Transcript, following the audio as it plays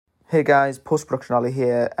Hey guys, post-production Ollie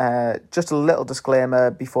here. Just a little disclaimer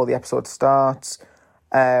before the episode starts.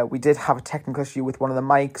 We did have a technical issue with one of the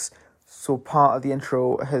mics, so part of the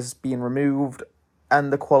intro has been removed,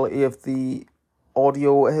 and the quality of the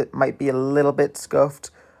audio might be a little bit scuffed.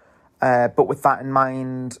 But with that in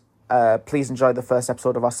mind, please enjoy the first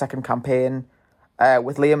episode of our second campaign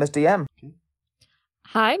with Liam as DM.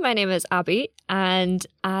 Hi, my name is Abby, and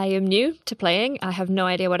I am new to playing. I have no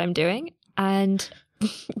idea what I'm doing, and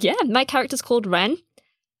yeah, my character's called Ren,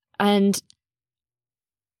 and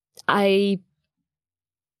I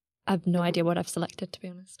have no idea what I've selected, to be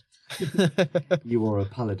honest. You are a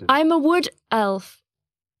paladin. I'm a wood elf.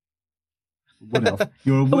 Wood elf.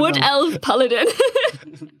 You're a wood elf paladin.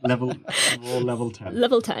 level 10.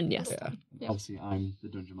 Level 10, yes. Yeah. Obviously, I'm the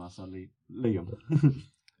dungeon master, Liam.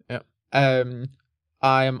 Yeah.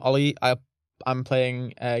 I am Ollie. I'm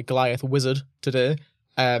playing Goliath Wizard today,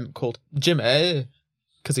 called Jimmy,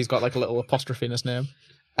 because he's got like a little apostrophe in his name.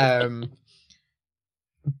 I mean,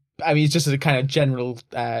 he's just a kind of general,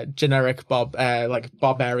 generic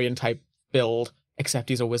barbarian type build, except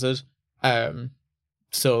he's a wizard.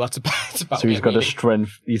 So that's about. So he's got really. a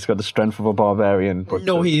strength. He's got the strength of a barbarian. But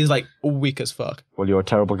No, he is like weak as fuck. Well, you're a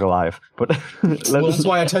terrible Goliath. But Well, that's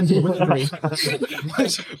why I turned to wizardry.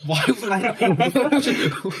 Why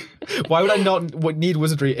would I not need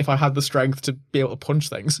wizardry if I had the strength to be able to punch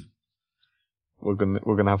things? we're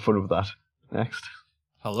gonna have fun with that next.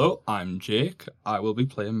 Hello, I'm Jake. I will be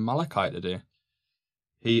playing Malachi today.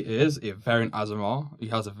 He is a variant Azamar. He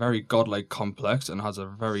has a very godlike complex and has a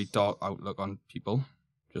very dark outlook on people.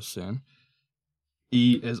 Just saying.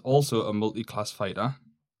 He is also a multi-class fighter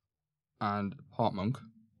and part monk.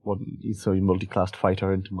 So you multi-classed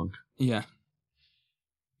fighter into monk. Yeah.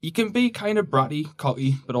 He can be kind of bratty,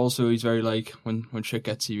 cocky, but also he's very like when shit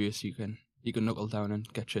gets serious, you can knuckle down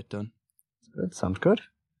and get shit done. That sounds good.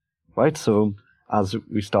 Right, so as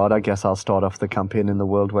we start, I guess I'll start off the campaign in the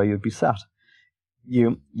world where you'd be set.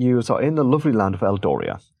 You are in the lovely land of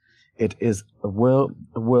Eldoria. It is a world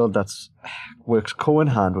that works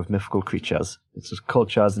co-in-hand with mythical creatures. It's just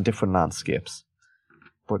cultures and different landscapes.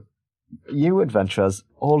 But you adventurers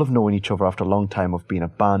all have known each other after a long time of being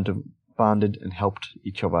abandoned and helped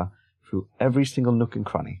each other through every single nook and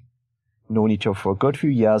cranny. Known each other for a good few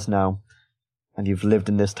years now, and you've lived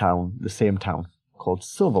in this town, the same town, called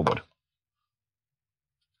Silverwood.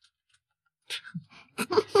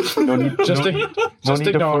 No need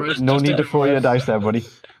to throw your dice there, buddy.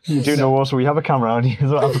 You do know also we have a camera on you as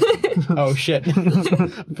well. Oh shit!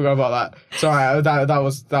 Forgot about that. Sorry, that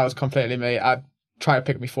was completely me. I tried to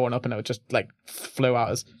pick my phone up and it just like flew out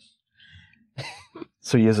as.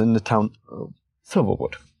 So you're in the town of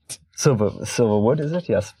Silverwood. Silverwood, is it?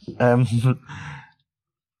 Yes.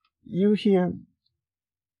 You hear.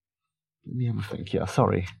 Let me have a think. Yeah,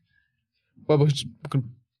 sorry. Well, we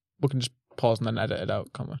can just pause and then edit it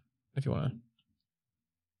out, can't we? If you want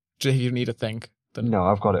to. If you need to think, then no,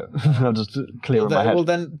 I've got it. I'm just clear in my head. Well,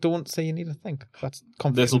 then don't say you need to think. That's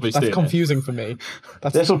This will be that's confusing for me.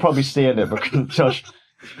 This will probably stay in it, but Josh,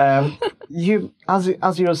 you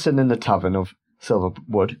as you're sitting in the tavern of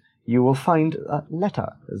Silverwood, you will find a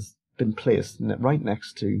letter has been placed right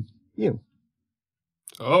next to you.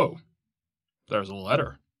 Oh, there's a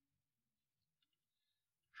letter.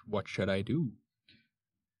 What should I do?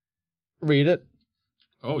 Read it.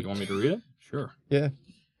 Oh, you want me to read it? Sure. Yeah.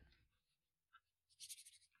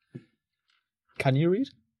 Can you read?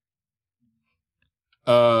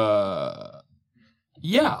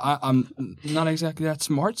 Yeah, I'm not exactly that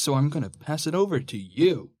smart, so I'm going to pass it over to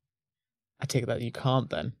you. I take it that you can't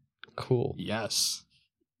then. Cool. Yes.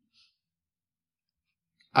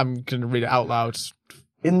 I'm going to read it out loud.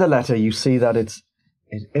 In the letter, you see that it's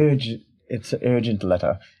an urgent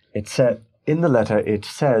letter. In the letter, it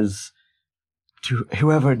says to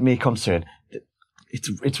whoever it may concern,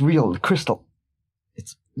 it's real, Crystal.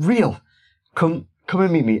 It's real. Come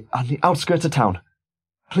and meet me on the outskirts of town.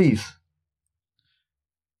 Please.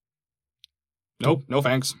 Nope, no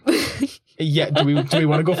thanks. Yeah, do we want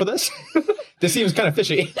to go for this? This seems kind of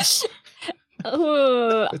fishy.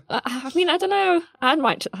 Oh, I mean, I don't know.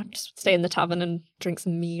 I'd just stay in the tavern and drink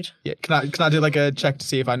some mead. Yeah, can I do like a check to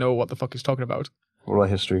see if I know what the fuck he's talking about? Roll a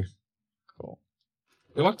history. Cool.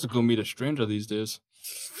 We like to go meet a stranger these days.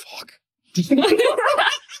 Fuck.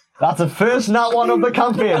 That's the first nat one of the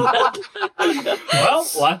campaign. Well,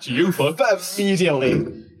 that's you, fuck. Immediately.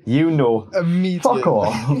 You know. Immediately. Fuck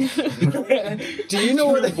off. Do you know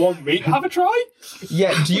what? Want me to have a try?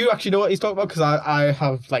 Yeah. Do you actually know what he's talking about? Because I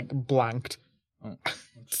have like blanked. Oh.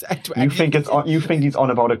 You think he's on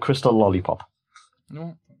about a crystal lollipop?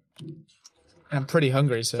 No. I'm pretty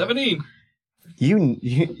hungry, so. 17.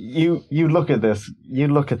 You look at this. You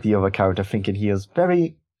look at the other character, thinking he is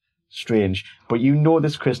very strange, but you know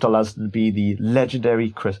this crystal as to be the legendary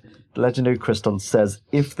crystal. Says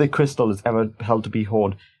if the crystal is ever held to be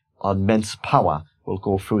held, immense power will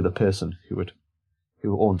go through the person who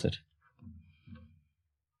owns it.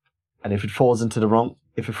 And if it falls into the wrong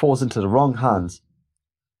hands,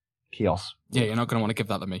 chaos. Yeah, you're not going to want to give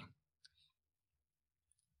that to me.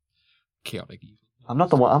 Chaotic evil. I'm not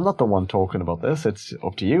the one talking about this. It's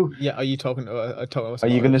up to you. Yeah, are you talking to us? Are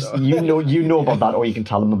you about gonna? it, You know about that, or you can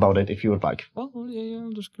tell them about it if you would like. Well, yeah,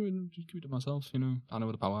 I'll just give it to myself, you know. I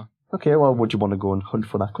know the power. Okay, well, would you want to go and hunt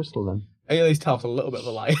for that crystal then? At least tell us a little bit of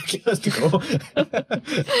a lie. Let's go.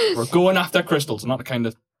 We're going after crystals, not the kind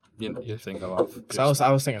of you think of. So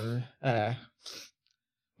I was thinking, Yeah,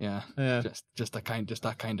 yeah, just that kind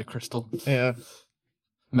of crystal. yeah.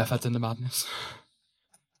 Methods in the madness.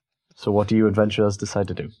 So, what do you adventurers decide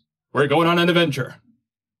to do? We're going on an adventure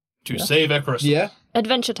to save a crystal. Yeah,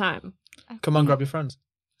 Adventure time. come on, grab your friends.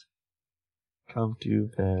 Come to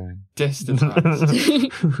Distant lands.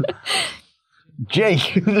 Jake.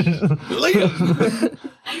 Liam!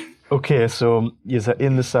 Okay, so you're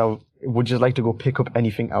in the south. Would you like to go pick up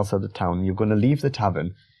anything else at the town? You're going to leave the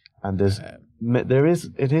tavern, and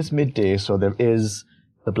it is midday, so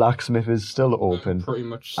the blacksmith is still open, Pretty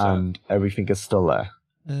much so. and everything is still there.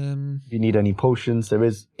 If you need any potions, there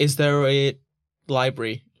is. Is there a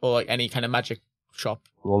library or like any kind of magic shop?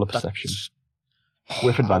 Roll a perception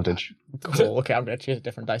with advantage. Cool. Okay, I'm gonna choose a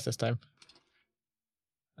different dice this time.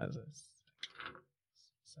 As a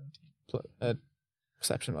 17.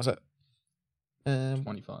 Perception was it?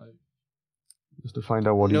 25. Just to find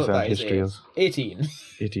out what his history is. 18.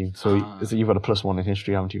 18. So you've got a +1 in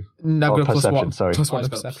history, haven't you? No, Or I've got a perception, +1. sorry. +1 I've in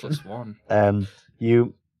got perception. +1.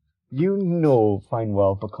 You know fine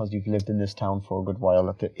well, because you've lived in this town for a good while,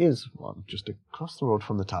 that there is one just across the road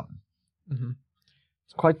from the tavern. Mm-hmm.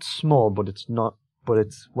 It's quite small, but it's well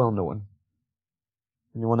known.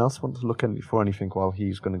 Anyone else want to look for anything while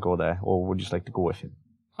he's going to go there, or would you just like to go with him?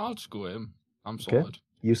 I'll just go in. I'm Okay. sorted.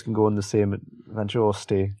 You can go on the same adventure or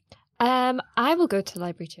stay. I will go to the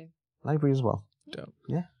library too. Library as well. Dope.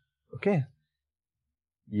 Yeah. Okay.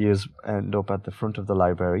 You end up at the front of the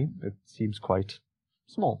library. It seems quite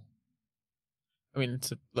small. I mean,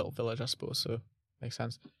 it's a little village, I suppose, so makes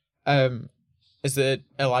sense. Is there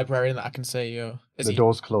a librarian that I can say? The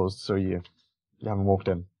door's closed, so you haven't walked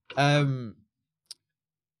in. Do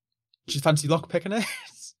you fancy lock picking it?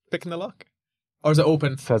 Picking the lock? Or is it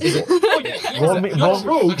open? Says, Roll me.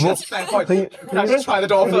 Please try the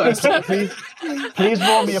door first. please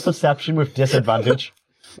roll me a perception with disadvantage.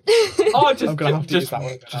 Oh, just, I'm gonna have to use just, that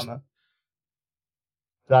one. just-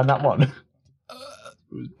 Than that one.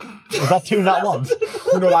 Was that 2 nat ones?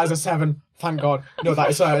 No, that is a 7. Thank God. No,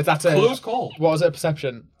 that's a close call. What was it?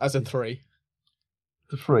 Perception as a 3.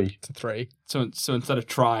 The 3. It's a 3. So instead of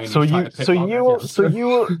trying, So trying you to pick lock,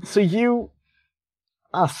 so you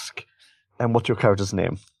ask, and what's your character's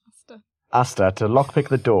name? Asta, to lockpick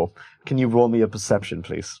the door. Can you roll me a perception,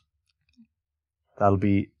 please?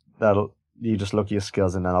 You just look at your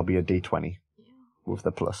skills, and then I'll be a D20 with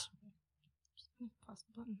the plus.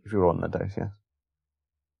 If you're rolling the dice, yeah.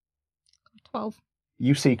 12.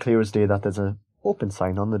 You see clear as day that there's an open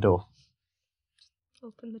sign on the door.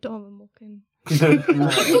 Open the door and walk in. He's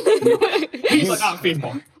like,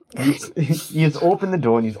 Facebook. He's opened the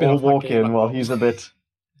door and he's all walk in while he's a bit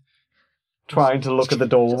trying to look at the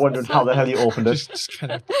door, wondering how the hell he opened it. Just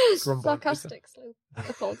trying to grumble. Sarcastic, so I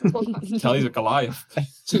thought it wasn't. Tell he's a Goliath.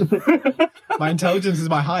 My intelligence is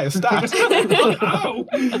my highest stat. Ow!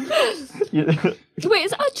 Wait,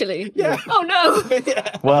 is it actually? Yeah. Oh no.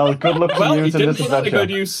 Yeah. Well, good luck to Well, you he to didn't this put that to adventure.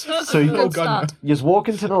 good use. So you, Good God, start. you just walk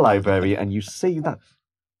into the library and you see that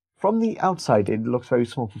from the outside it looks very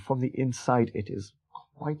small, but from the inside it is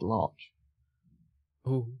quite large.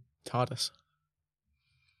 Ooh, TARDIS.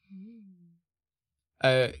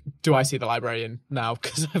 Do I see the librarian now?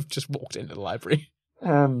 Because I've just walked into the library.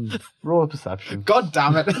 Roll a perception. God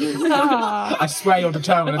damn it! I swear you're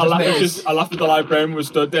determined. I laughed at the librarian was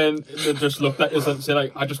stood there and just looked at us and said,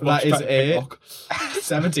 like, I just watched That is that a book.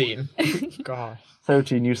 17. God.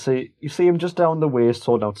 13, you see him just down the way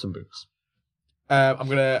sorting out some books. I'm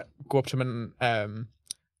gonna go up to him and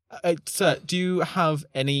sir, do you have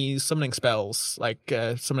any summoning spells, like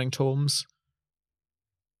summoning tomes,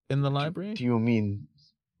 in the library? Do you mean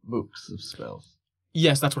books of spells?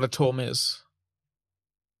 Yes, that's what a tome is.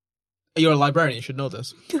 You're a librarian. You should know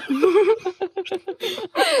this.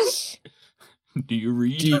 Do you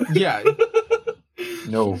read? Yeah.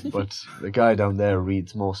 No, but the guy down there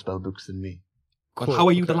reads more spell books than me. But how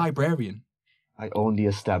are you the librarian? I own the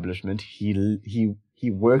establishment. He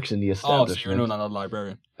works in the Oh, so you're establishment. known as a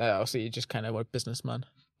librarian. So you just kind of a businessman.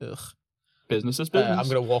 Ugh. Business is business. I'm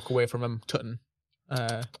gonna walk away from him, tutting.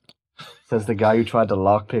 Says the guy who tried to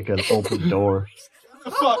lockpick an open door.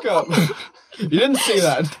 Fuck up! You didn't see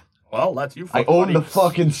that. Well, that's you. I own the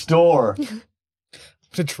fucking store.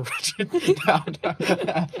 To dredge it down.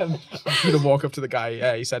 I'm gonna walk up to the guy.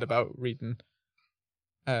 Yeah, he said about reading.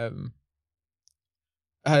 Do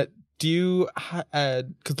you?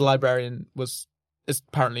 Because the librarian is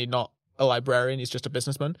apparently not a librarian. He's just a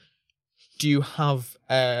businessman. Do you have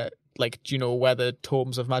do you know where the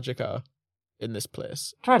tomes of magic are in this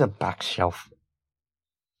place? Try the back shelf.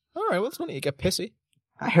 All right, well, it's funny you get pissy.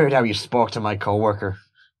 I heard how you spoke to my coworker.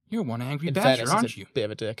 You're one angry In badger, fairness, aren't he's you? a bit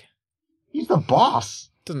of a dick. He's the boss.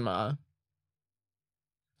 Doesn't matter.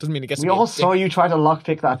 Doesn't mean he gets. We to be all a saw dick. you try to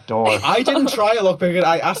lockpick that door. I didn't try a lockpick it.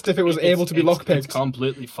 I asked if it was able to be It's lockpicked.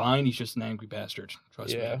 completely fine. He's just an angry bastard.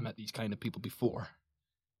 Trust me, Yeah. I've met these kind of people before.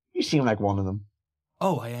 You seem like one of them.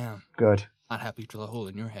 Oh, I am. Good. I'd happily drill a hole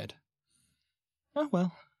in your head. Oh,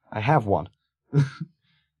 well. I have one.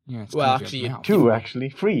 Yeah, it's Well, kind of actually, your mouth. 2, actually.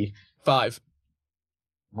 3. 5.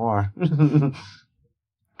 More.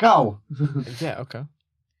 Go! Yeah. Okay.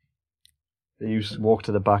 You walk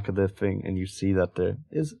to the back of the thing and you see that there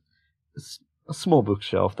is a small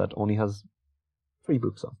bookshelf that only has 3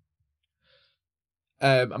 books on.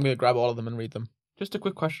 I'm gonna grab all of them and read them. Just a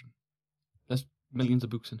quick question. There's millions of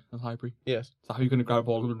books in the library. Yes. So how are you going to grab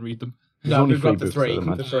all of them and read them? There's No, only we've 3 got the books three. for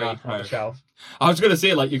the The match. 3 Ah, on the right. shelf. I was going to say,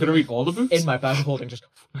 you're going to read all the books? In my bag of holding, just.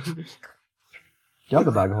 You have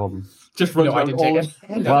the bag of holding. Just runs No, I around didn't all take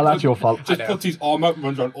it. Well, that's your fault. Just I know. puts his arm out and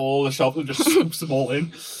runs around all the shelves and just swoops them all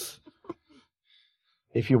in.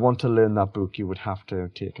 If you want to learn that book, you would have to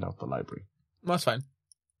take it out the library. That's fine.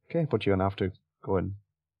 Okay, but you're going to have to go and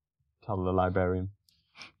tell the librarian.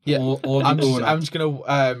 Yeah. All I'm the just, owner. I'm just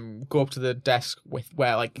gonna go up to the desk with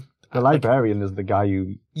where like. The librarian is the guy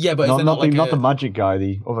you... Yeah, but is there not, not like not a... the magic guy,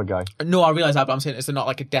 the other guy. No, I realise that, but I'm saying is there not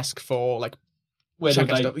like a desk for like Where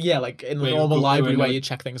checking they- stuff? Yeah, like in the where you normal go library in where and- you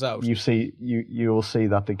check things out. You'll see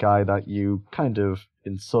that the guy that you kind of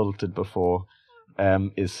insulted before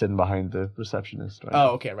is sitting behind the receptionist. Right? Oh,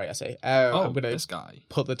 okay, right. I see. I'm gonna this guy.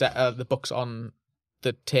 put the books on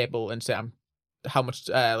the table and say, how much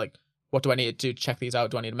what do I need to check these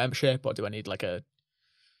out? Do I need a membership, or do I need what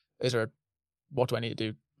do I need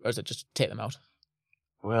to do, or is it just take them out?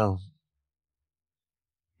 Well,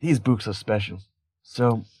 these books are special.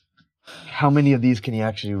 So, how many of these can you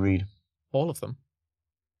actually read? All of them.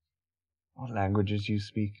 What languages do you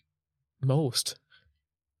speak? Most.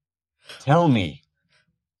 Tell me.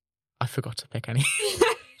 I forgot to pick any.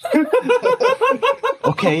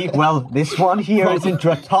 Okay, well, this one here is in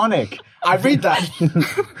Draconic. I read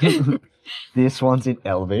that. This one's in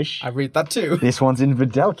Elvish. I read that too. This one's in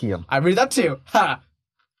Videlkium. I read that too. Ha!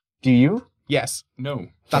 Do you? Yes. No.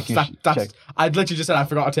 Check your That's. check. I literally just said I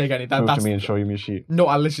forgot to take any. Prove to That's me and show you your sheet. no.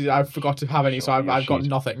 I forgot to have any, so me your I've got sheet.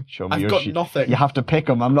 nothing. Show me I've your got sheet. nothing. You have to pick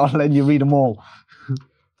them. I'm not letting you read them all.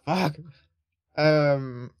 Fuck.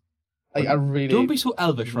 I really Don't be so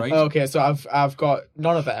elvish, right? Okay, so I've got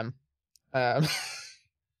none of them.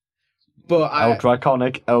 But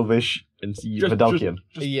Draconic, Elvish, and Videlkian.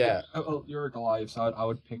 Yeah. Oh, you're a Goliath, so I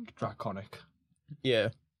would pick Draconic. Yeah.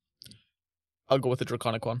 I'll go with the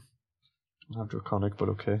Draconic one. Not Draconic, but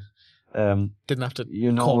okay. Didn't have to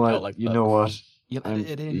You know call me what? out like you that. know what? You let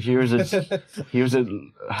it in. Here's it.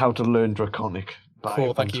 How to learn Draconic. Buy Cool,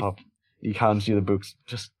 up thank on you. top. You can't see the books.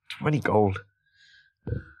 Just 20 gold.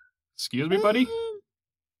 Excuse me, buddy?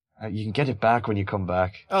 You can get it back when you come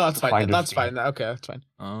back. Oh, that's fine. Find it That's free. fine. Okay, that's fine.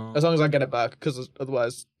 Oh. As long as I get it back, because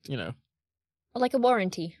otherwise, Like a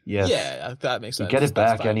warranty. Yes. Yeah, that makes You sense. get it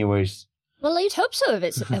That's back fine. anyways. Well, you'd hope so if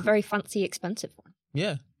it's a very fancy, expensive one.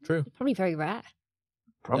 Yeah, true. Probably very rare.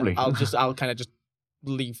 Probably. I'll kind of just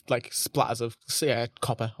leave like splatters of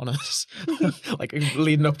copper on us, like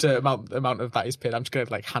leading up to the amount of that he's paid. I'm just gonna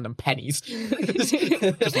like hand him pennies.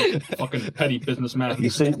 Just like fucking petty businessman. You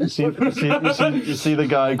see the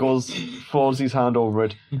guy folds his hand over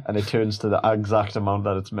it, and it turns to the exact amount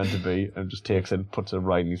that it's meant to be, and just takes it and puts it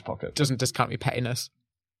right in his pocket. Doesn't discount me pettiness.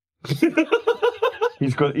 You're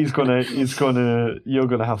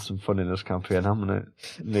gonna have some fun in this campaign. I'm gonna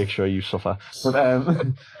make sure you suffer. But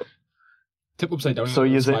Tip upside down. so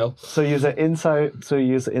and use it. smile. So use it inside. So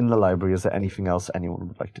use it in the library. Is there anything else anyone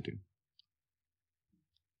would like to do?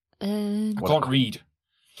 I can't read.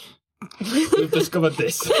 We've discovered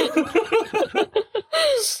this.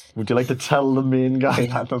 Would you like to tell the main guy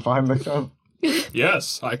that to find the job?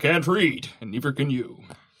 Yes, I can't read, and neither can you.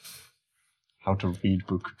 How to read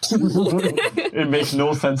book. It makes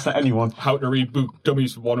no sense to anyone. How to read book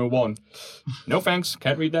dummies 101. No thanks,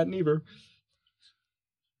 can't read that neither.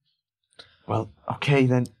 Well, okay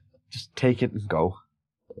then. Just take it and go.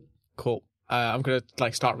 Cool. I'm gonna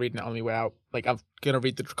start reading it on my way out. I'm gonna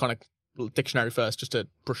read the Draconic dictionary first, just to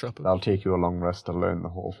brush up. That'll take you a long rest to learn the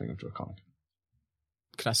whole thing of Draconic.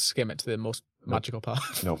 Can I skim it to the most magical part?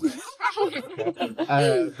 No.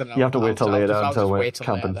 Then You have to wait till later I'll until just we're wait till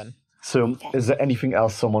camping. later, then. So, is there anything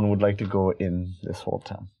else someone would like to go in this whole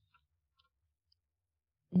town?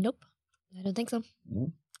 Nope. I don't think so.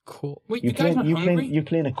 Cool. Wait, you guys not hungry? You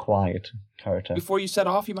playing a quiet character. Before you set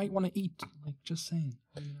off, you might want to eat. Just saying.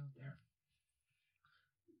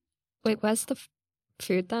 Wait, where's the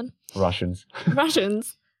food then? Russians.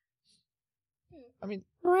 Rations. I mean,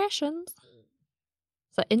 Rations.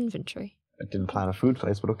 Is that inventory? I didn't plan a food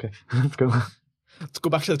place, but okay. Let's go. let's go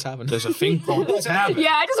back to the tavern. There's a thing called tab.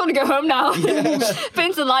 Yeah, I just want to go home now. Been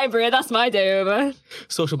to the library, that's my day over.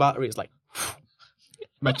 Social battery is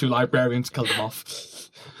Met two librarians, killed them off.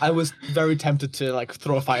 I was very tempted to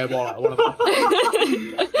throw a fireball at one of them.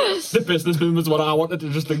 The businessman was what I wanted to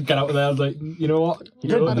just get out of there. I was like, you know what? You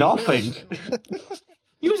did nothing.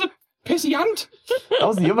 He was a pissy ant. That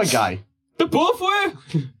was the other guy. They both were.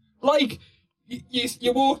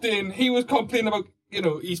 You walked in, he was complaining about,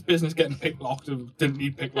 his business getting picklocked and didn't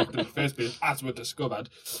need picklocked in the first place, as we discovered.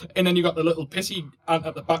 And then you got the little pissy ant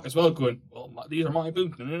at the back as well going, well, these are my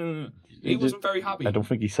boots. He wasn't very happy. I don't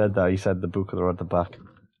think he said that. He said the book are at the back.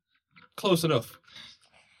 Close enough.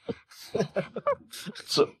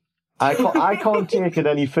 So, I can't take it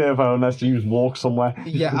any further unless you walk somewhere.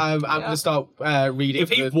 Yeah, I'm gonna start reading. If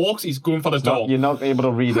he walks, he's going for the No, door. you're not able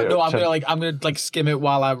to read it. No, I'm gonna skim it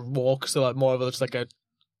while I walk, so more of just a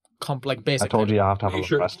basic. I told you have to have a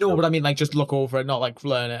Sure. rest. No, but I mean just look over it, not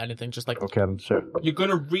learn it, anything. Just Okay, then sure. You're going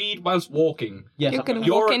to read whilst walking. yes, You're gonna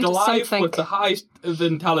You're walk into alive something. with the highest of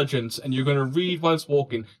intelligence, and you're going to read whilst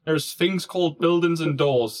walking. There's things called buildings and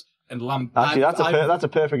doors and lamp. Actually, that's a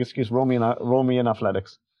perfect excuse. Roll me in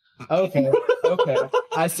athletics. Okay,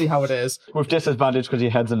 I see how it is. With disadvantage because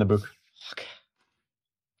your head's in the book.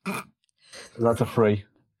 That's a 3.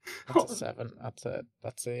 That's a 7.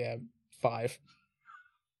 That's a 5.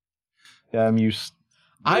 I'm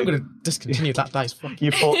gonna discontinue that dice.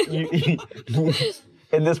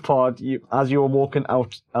 in this part, as you're walking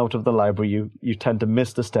out of the library, you tend to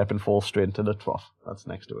miss the step and fall straight into the trough that's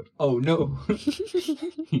next to it. Oh no.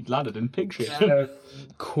 He landed in pig shit.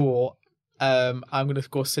 Cool. I'm gonna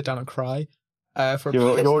go sit down and cry. For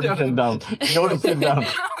You're already sitting down.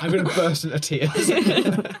 I'm going to burst into tears.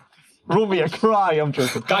 Roll me a cry, I'm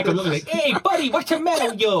joking. Guy comes up and like, hey buddy, what's your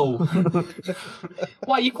medal, yo?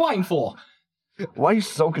 What are you crying for? Why are you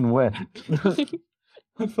soaking wet?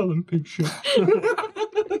 I fell in pig shit.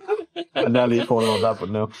 I nearly thought about that, but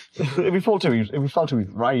no. If we fall to his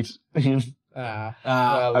right.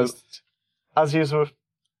 well, As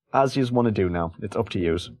you want to do now, it's up to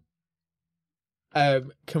you.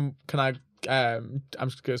 can I? I'm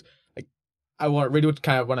just because I really would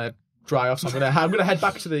kind of want to dry off. So I'm gonna head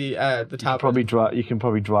back to the tavern. You can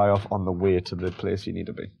probably dry off on the way to the place you need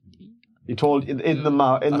to be. You told in the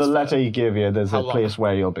letter he gave you, there's a place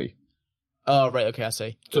where you'll be. Oh right, okay, I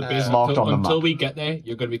see. So basically, marked on the until map. we get there,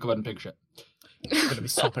 you're going to be covered in pig shit. I'm gonna be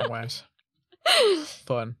sopping wet.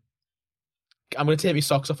 Fun. I'm gonna take my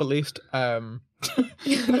socks off at least, and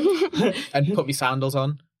put my sandals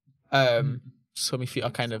on, so my feet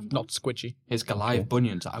are kind of not squidgy. His Goliath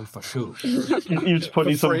bunions are out for shoes. You just put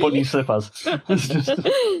in some free. bunny slippers.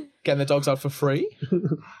 Getting the dogs out for free.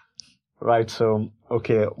 Right, so,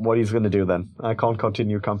 okay, what he's going to do then? I can't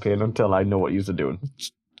continue campaign until I know what you're doing.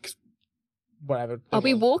 Whatever. Are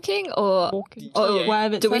we walking or Oh,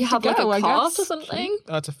 where it's do we meant to have like go, a I cart guess. or something?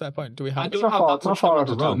 That's a fair point. Do we I have? don't not have far- that it's not much far time out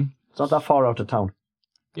to of town. run. It's not that far out of town.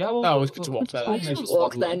 Yeah, well, No, we could just walk there. We'll just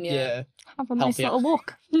walk then, yeah. Have a nice Healthier. little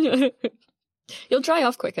walk. You'll dry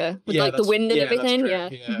off quicker with Yeah, like the that's- wind and yeah, that's everything.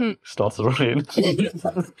 true, Yeah. Starts to rain. I think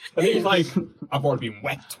it's like, I've already been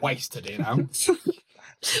wet twice today now.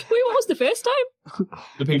 Wait, what was the first time?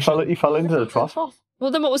 The he pig shit. he fell into the trough.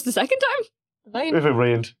 Well, then what was the second time? If it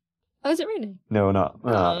rained. Oh, is it raining? No, not.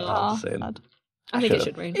 Oh, I'm saying. sad. I think it Should've.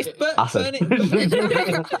 should rain. If Acid.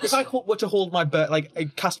 if I were to hold my I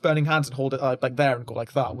cast burning hands and hold it like there and go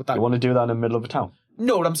like that, would that? You want to do that in the middle of a town?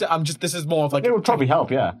 No, what I'm saying, this is more of like. It would probably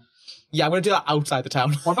help, yeah. Yeah, I'm gonna do that outside the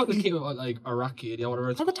town. What about the kid with like Arachid or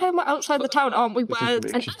whatever it's By the time we're outside the town, aren't we? Where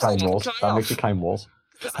Makes you climb walls. That makes you climb walls.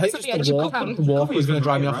 I think just the walk was going to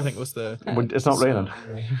drive me off. I think it was the. But it's not raining.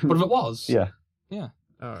 But if it was, Yeah.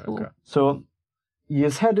 Oh, okay. So, you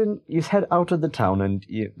head out of the town and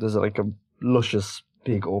there's like a luscious,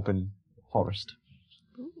 big open forest.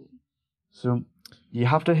 So you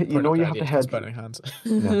have to, you know, you have to head, burning hands.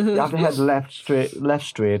 yeah, you have to head left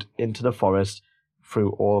straight into the forest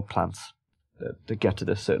through all plants to get to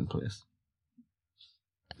this certain place.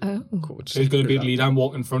 Oh. Cool, So he's going to be the lead. I'm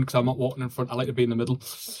walking in front because I'm not walking in front. I like to be in the middle.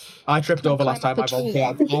 I tripped over last time. I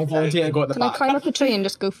volunteered to go at the Can I back. climb up a tree and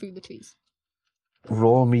just go through the trees?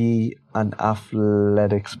 Roll me an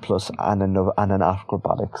athletics plus and an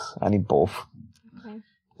acrobatics. I need both. Okay.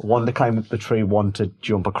 One to climb up the tree, one to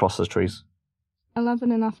jump across the trees.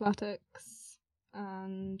 11 in athletics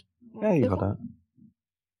and... Yeah, you got that.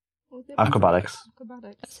 What was it? Acrobatics.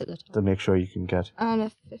 Acrobatics. That's at the top. To make sure you can get. And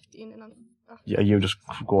a 15 in Yeah, you're just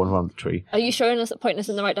going around the tree. Are you showing us, pointing us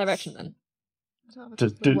in the right direction then?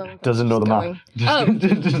 Doesn't know the map.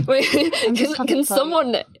 Oh. Wait, just having can fun.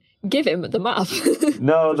 someone give him the map?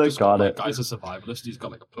 No, they Just got like, it. Guy's a survivalist. He's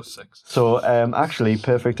got like a +6. So, actually,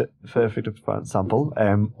 perfect example.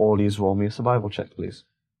 Ollie's roll me a survival check, please.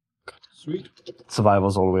 Sweet.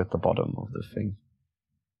 Survival's all the way at the bottom of the thing.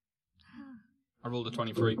 I rolled a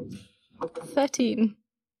 23. 13.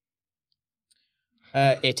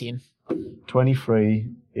 18. 23,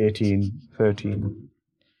 18, 13,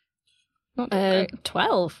 Not great.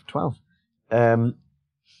 12. 12.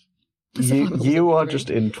 You are just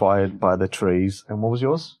entwined by the trees. And what was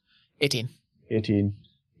yours? 18. 18.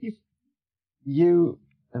 You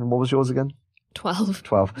and what was yours again? 12.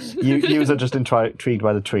 12. You are just intrigued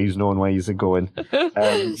by the trees, knowing where you're going.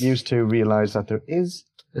 You two realise that there is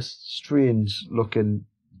a strange looking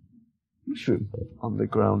mushroom on the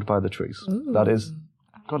ground by the trees. Ooh. That is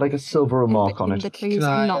got like a silver mark on in it. the trees. Can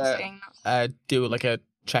I, I'm not saying that. Do like a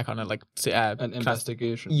check on it, like An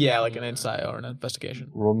investigation. Yeah, like an insight or an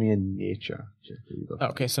investigation. Roll me a nature check. There you go.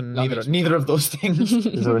 Okay, so makes neither of those things.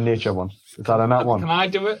 Is there a nature one? Is that a nat Can one? I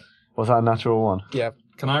do it? Was that a natural one? Yeah.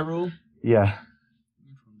 Can I roll? Yeah.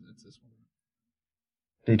 It's this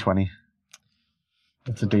one. D20.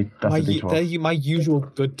 That's a D. That's a D12. They're my usual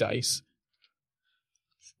good dice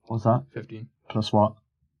What's that? 15. Plus what?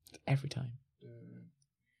 every time.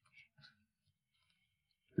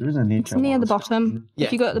 There is a nature It's near one. the bottom. Yeah.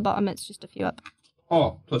 If you go at the bottom, it's just a few up.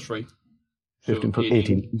 Oh, +3. 15 So plus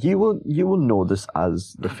 18. You will know this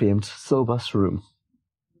as the famed Silbus Room.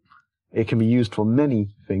 It can be used for many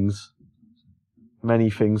things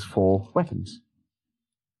for weapons.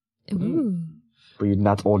 Ooh. But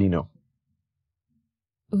that's all you know.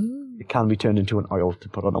 Ooh. It can be turned into an oil to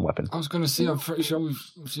put on a weapon. I was going to say, I'm pretty sure we've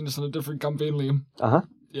seen this on a different campaign, Liam. Uh-huh.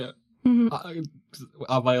 Yeah. Mhm.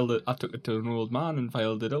 I vialed it. I took it to an old man and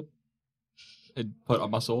vialed it up. And put it on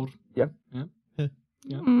my sword.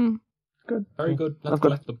 Mm, Very good. Let's I've got-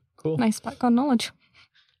 collect them. Cool. nice background knowledge.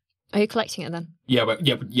 Are you collecting it then? But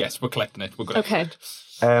yes, we're collecting it. We're good. Okay.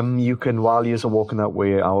 You can, while you're walking that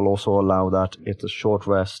way, I will also allow that it's a short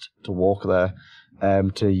rest to walk there.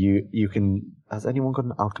 You can. Has anyone got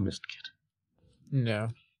an alchemist kit? No.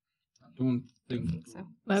 I don't think. I think so.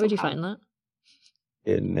 Where would you find that?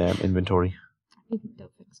 In inventory. I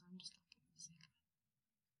don't think so. I'm just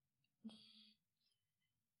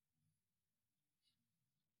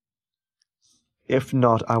If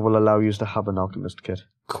not, I will allow you to have an alchemist kit.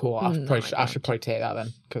 Cool. I should probably take that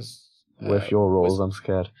then, because With your rolls, I'm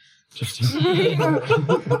scared.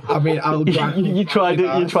 I mean, I'll grant you try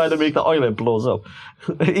to make the oil, it blows up,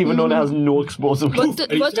 even though it has no explosive. What,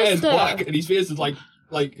 And what his hair does is black, the and his face is like.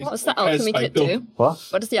 what's the his hair's alchemy kit spiked up. do? What?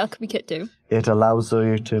 What does the alchemy kit do? It allows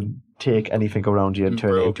you to take anything around you and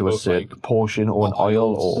turn it into a certain portion or an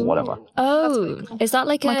oil or whatever. Oh, is that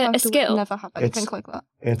like My a character would skill? never have anything like that.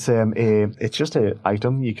 It's just a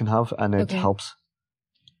item you can have, and it Okay. helps.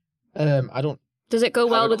 I don't Does it go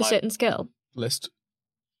How well would with a I- certain skill? list.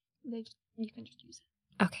 You can just use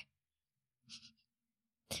it. Okay.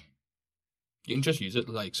 You can just use it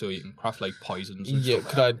so you can craft poisons and Yeah,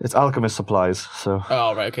 stuff. could I? It's alchemist supplies, so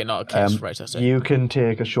Oh, right, okay, not a case, right, I see. you can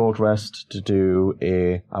take a short rest to do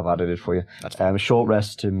a. I've added it for you. That's A short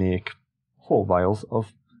rest to make 4 vials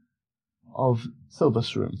of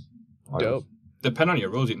Silverstream. Dope. Depending on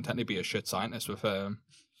your roles, you can technically be a shit scientist with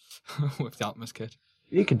with the alchemist kit.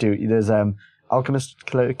 You could do. There's alchemist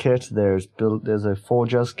kit. There's a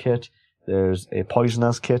forger's kit. There's a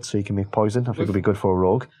poisoner's kit, so you can make poison. I think it'll be good for a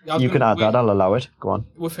rogue. I was You can gonna- add that. I'll allow it. Go on.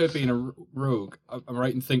 With her being a rogue, I'm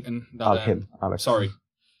right in thinking that. Him, Alex. Sorry.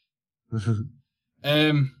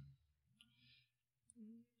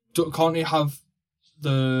 Can't they have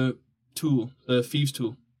the tool, the thieves'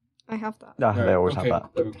 tool? I have that. They always Okay, have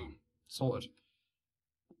that. there we go. Sorted.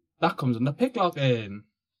 That comes in the picklocking.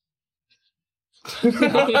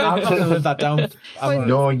 I'm not going to live that down.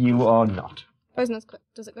 No, you are not. Poisonous quick.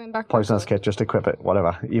 Does it go in back? Poisoner's kit. Just equip it.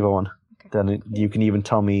 Whatever. Either one. then you can even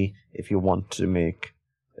tell me if you want to make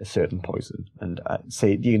a certain poison. And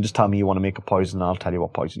say you can just tell me you want to make a poison, and I'll tell you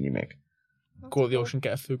what poison you make. Go to the ocean,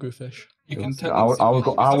 get a fugu fish. You can I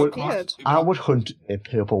would Weird. I would hunt a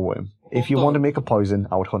purple worm. If you want to make a poison,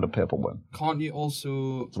 I would hunt a purple worm. Can't you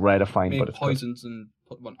also It's rare to find, make but it's good. poisons and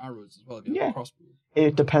put them on arrows as well? If you have Yeah. a crossbow.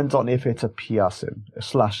 It depends on if it's a piercing, a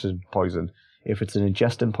slashing poison. If it's an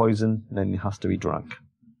ingesting poison, then it has to be drank.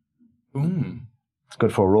 It's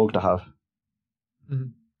good for a rogue to have.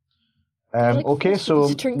 Mhm. Okay, so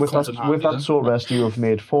to drink with something. that short rest, you have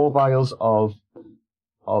made 4 vials of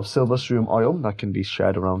silver shroom oil that can be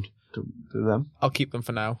shared around to them. I'll keep them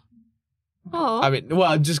for now. Oh, I mean,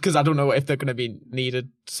 well, just because I don't know if they're going to be needed.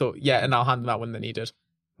 So, yeah, and I'll hand them out when they're needed.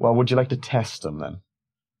 Well, would you like to test them then?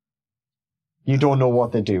 You don't know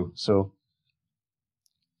what they do, so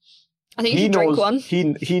I think you should drink one.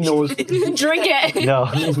 He knows. Drink it. No,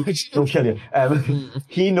 don't kill you.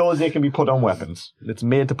 He knows they can be put on weapons. It's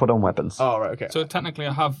made to put on weapons. Oh, right, okay. So technically,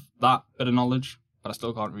 I have that bit of knowledge, but I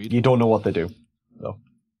still can't read. You don't know what they do. No.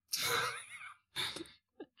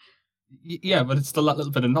 Yeah, but it's still that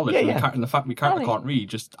little bit of knowledge. Yeah, and yeah. The fact my character Oh. can't read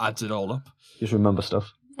just adds it all up. Just remember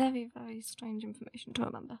stuff. Very, very strange information to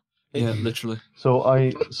remember. Yeah, literally. So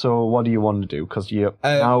what do you want to do? Because you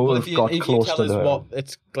now well, have got if close you tell to us the. what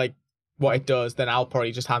it's like, what it does, then I'll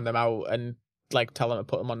probably just hand them out and like tell them to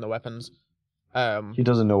put them on the weapons. He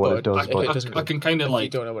doesn't know what it but does, if but it doesn't- I can kind if of you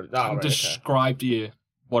like don't know what it, I can right, okay. describe to you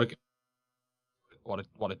what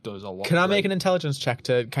it does or what. Can I make like, an intelligence check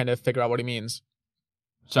to kind of figure out what he means?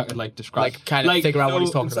 so I could like describe, Like, kind of figure out what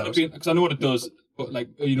he's talking about. Because I know what it does, but like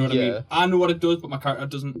you know what I Yeah. mean. I know what it does, but my character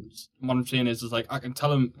doesn't. What I'm saying is like I can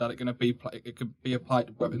tell him that it could be applied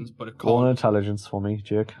to weapons, but it roll an can't. intelligence for me,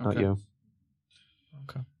 Jake, not Okay. you.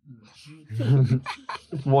 Okay.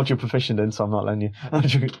 What you're proficient in, so I'm not letting you. No,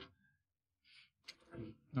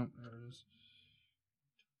 there it is.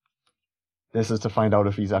 This is to find out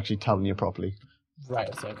if he's actually telling you properly, Right,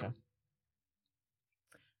 okay.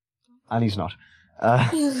 and he's not.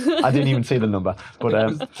 I didn't even say the number, but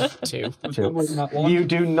 2. you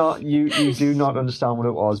do not you do not understand what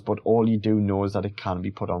it was, but all you do know is that it can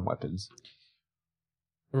be put on weapons.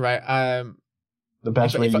 Right, The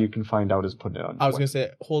best If way I- you can find out is putting it on. I was going to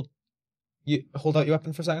say, hold out your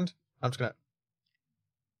weapon for a second. I'm just going to...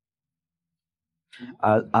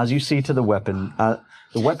 As you see to the weapon,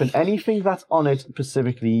 anything that's on it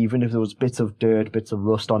specifically, even if there was bits of dirt, bits of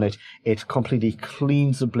rust on it, it completely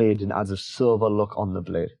cleans the blade and adds a silver look on the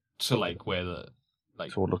blade, So like where the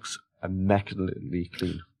like so it looks immaculately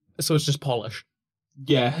clean. So it's just polish.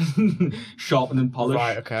 yeah, sharpened and polished.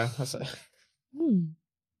 Right, okay. That's it. Hmm.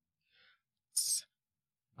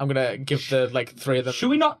 I'm going to give the, 3 of them... Should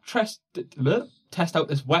we not test out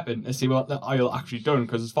this weapon and see what the oil actually done?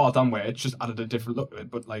 Because as far as I'm aware, it's just added a different look to it.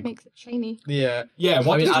 But like, Makes it shiny. Yeah. yeah,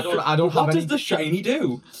 what I mean, does I don't have what does any- the shiny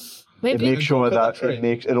do? Maybe. It makes sure cut that the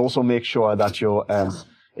tree. it also makes sure that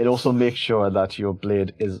your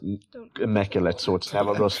blade is immaculate, so it's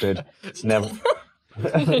never rusted. It's never.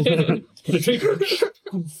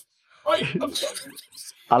 Right, I'm sorry.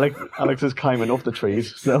 Alex is climbing up the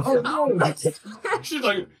trees. So. She's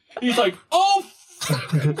like, he's like, oh,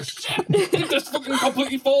 it just fucking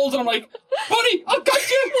completely falls, and I'm like, buddy, I got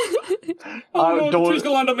you. Oh no, the don't- tree's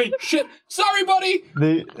gonna land on me. Shit, sorry, buddy.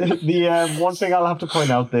 The one thing I'll have to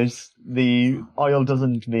point out is the oil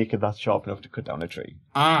doesn't make it that sharp enough to cut down a tree.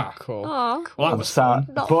 Ah, Cool. Aw. well, that I'm was sad,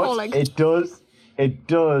 Not but falling. it does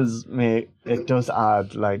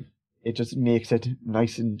add like it just makes it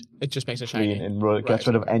nice and It just makes it clean shiny. and gets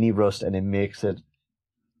rid of any rust, and it makes it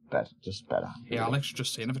better. Yeah, Alex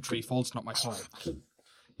just saying if a tree falls, it's not my fault.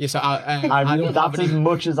 Yeah, so I don't have That's as any...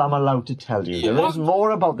 much as I'm allowed to tell you. There is more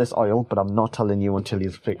about this oil, but I'm not telling you until you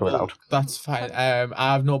figure it out. That's fine. I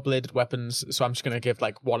have no bladed weapons, so I'm just going to give,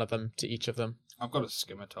 one of them to each of them. I've got a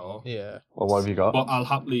scimitar, Yeah. Well, what have you got? but I'll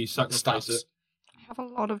happily sacrifice Staffs. it. I have a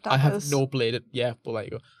lot of I daggers. have no bladed... Yeah, well, there you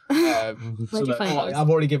go. Where'd you find those? I've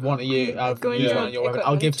already given one to you. Going to on your weapon.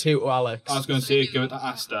 I'll give 2 to Alex. I was going to say give it to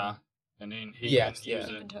Asta, and then he Yeah, gets to use it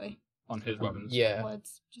Inventory. on his weapons. Yeah.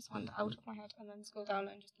 Words just went out of my head and then scroll down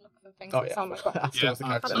and just look at the things Oh, that yeah. sound like that. That's Yeah, the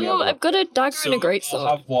character. Oh, I've got a dagger and a great I'll sword.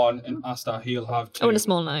 have one, and Asta he'll have 2. Oh, and a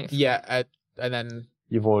small knife. Yeah, and then...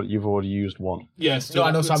 You've already used one. Yes, No,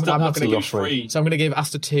 I know, so I'm not gonna give free. So I'm going to give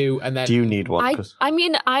Asta 2, and then... Do you need one? 'Cause I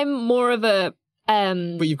mean, I'm more of a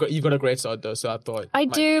But you've got a great sword, though, so I thought... I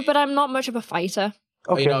do, but I'm not much of a fighter.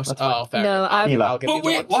 okay, you know, that's fine. oh, fair No, enough. I'm- I'll give you But the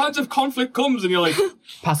wait, one. what happens if conflict comes and you're like,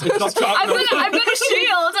 Pass it. it's not I've got a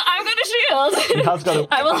shield. I've got a shield. He has got a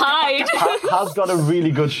I will hide. has got a really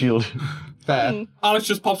good shield. Fair. Alex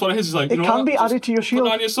just pops one of his. He's like, It you know can what? be added to your Put shield.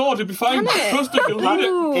 on your sword, it'll be fine. Trust it, you'll need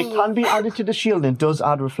it. It can be added to the shield and it does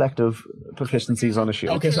add reflective proficiencies on a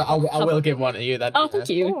shield. Okay, so I will give one to you then. Oh, thank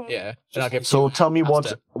you. Yeah. And I'll give So tell me what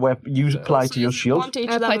Asta. you apply to your shield. Want each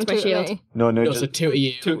I of them applied to my and two to shield. me. No, No, so two to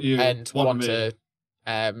you, Two to you, and one one to to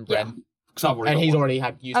Ren. 'Cause I've already And got he's one. already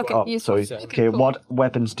had used Okay. one. Oh, Use sorry. one. Okay, Cool. what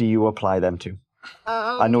weapons do you apply them to?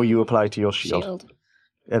 I know you apply to your shield.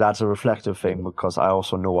 It adds a reflective thing because I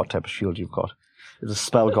also know what type of shield you've got. It's a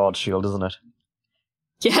spell god shield, isn't it?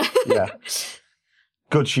 Yeah. Yeah.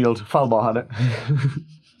 Good shield. Falbar had it.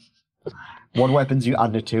 What weapons you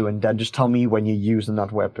add it to, and then just tell me when you're using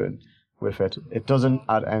that weapon with it. It doesn't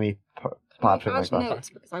add any bad thing like that. notes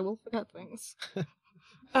because I will forget things.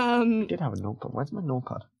 I did have a notepad. Where's my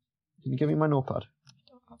notepad? Can you give me my notepad?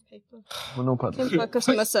 Don't have paper. My notepad. Seems like a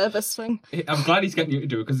customer service thing. I'm glad he's getting you to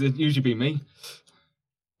do it because it'd usually be me.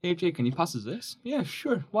 Hey, Jake, can you pass us this? Yeah,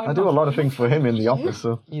 sure. Why I not? do a lot of things for him in the office,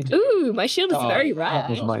 so Ooh, my shield is very that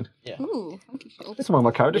was rare. mine. Ooh, thank you, Shield. It's one of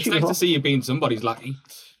my character It's sheets nice as well. to see you being somebody's lackey.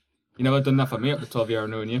 You never done that for me up to 12 year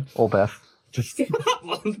knowing you. Or Beth. Just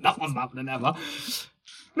That wasn't happening ever.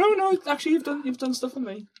 No, actually, you've done stuff for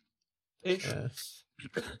me. Ish. Yeah.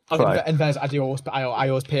 Right. In fairness, I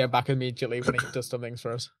always pay him back immediately when he does some things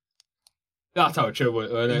for us. That's how it should work.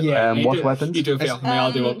 Yeah. You What do- weapons? You do it for me,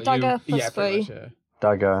 I'll do it for Dagger you. plus pretty 3 much, yeah.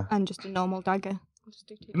 dagger and just a normal dagger. I'll just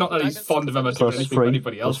do two Not that he's daggers. fond of ever doing plus anything for 3,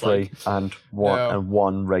 anybody plus else. 3, Like. and one No. and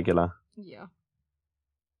one regular. Yeah.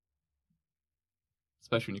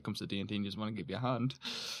 Especially when it comes to D&D and you just want to give you a hand.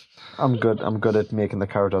 I'm good at making the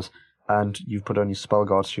characters. And you've put on your spell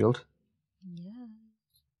god shield.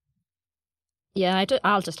 Yeah,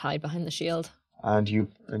 I'll just hide behind the shield. And you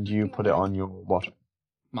put it on your what?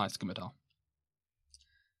 My scimitar.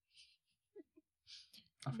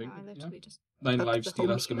 I think. I Yeah. literally just 9 put lives the steal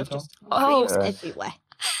whole a shield scimitar. just Oh. raised everywhere.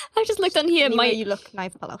 I just looked on here. Anywhere My you look,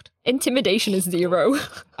 knife pull out. intimidation is 0. I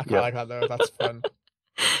quite Yeah. like that though. That's fun.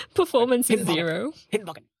 Performance is 0. Hidden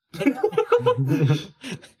pocket.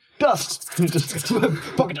 Dust.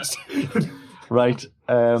 Pocket dust. Right.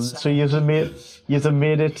 So you've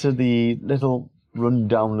made it to the little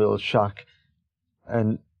run-down little shack,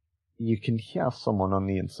 and you can hear someone on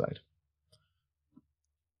the inside.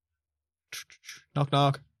 Knock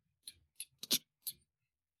knock.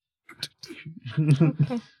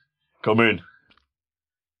 Come in.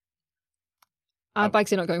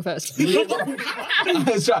 Bagsy's not going first. Yeah.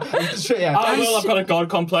 I've got a god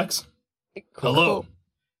complex. Hello.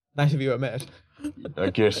 Nice of you, admitted. I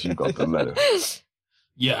guess you got the letter.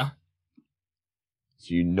 Yeah.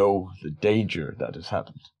 So you know the danger that has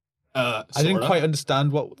happened. I didn't sorta. quite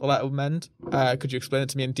understand what the letter meant. Could you explain it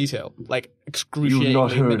to me in detail? Like, You've not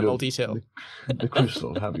excruciatingly heard minimal of detail. the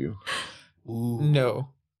crystal, have you? No.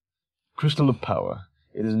 Crystal of power.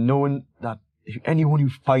 It is known that if anyone who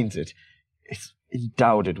finds it is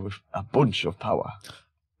endowed with a bunch of power.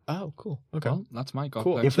 Oh, cool. Okay. Well, that's my god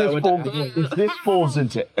Cool. complex. If this falls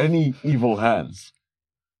into any evil hands,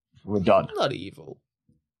 we're done. Not evil.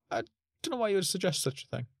 I don't know why you would suggest such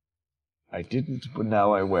a thing. I didn't, but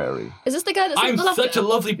now I worry. Is this the guy that's I'm the letter? such a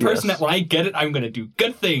lovely person Yes. that when I get it, I'm going to do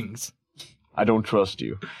good things. I don't trust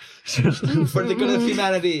you. For the good of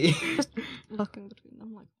humanity. Looking between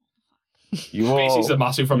them like. You Basically, all, a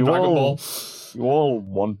massive from you Dragon all- Ball. you all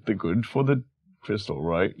want the good for the crystal,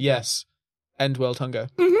 right? Yes. End world hunger.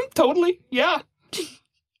 Totally, yeah.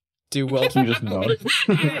 Do world You just nod.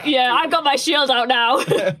 Yeah, I've got my shield out now.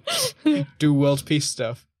 do world peace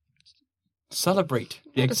stuff. Celebrate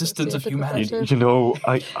the existence of humanity. You know,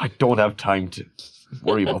 I don't have time to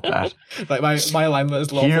worry about that. Like my alignment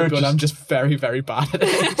is lawful Here, good. just- I'm just very, very bad at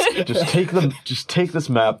it. Just take this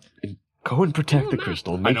map and go and protect the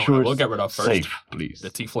crystal. I Make know sure what we'll it's get rid of first. safe, please. The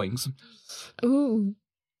tieflings. Ooh.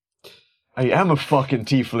 I am a fucking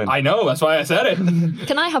tiefling. I know, that's why I said it.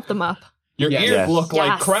 Can I have the map? Your Yes. ears Yes. look like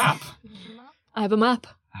Yes. crap. I have a map.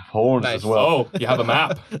 I have horns Nice. as well. Oh, you have a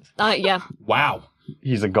map. Yeah, Wow.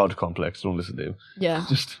 He's a god complex. Don't listen to him. yeah.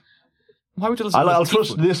 Just Why would you listen I'll to a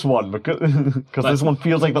trust tiefling? this one because this one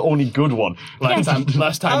feels like the only good one. Last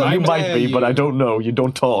time I You went- might be, but I don't know. You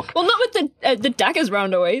don't talk. Well, not with the daggers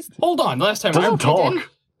round our waist. Hold on, last time I Doesn't talk.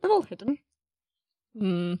 They're all hidden.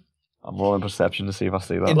 Hmm. I'm rolling perception to see if I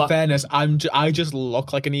see In that. fairness, I just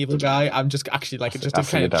look like an evil guy. I'm just actually like just I a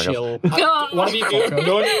see kind the of chill. One of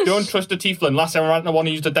you don't trust a tiefling. Last time I ran into one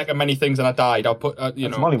who used a deck of many things and I died. I'll put you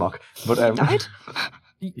It's know. Mollymock. But Died?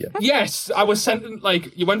 Yes, I was sent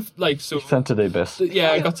like you went like so. sent to the abyss.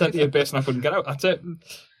 Yeah, I got sent to the abyss and I couldn't get out. That's it.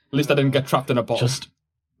 At least I didn't get trapped in a bottle. Just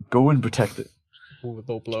go and protect it. Ooh,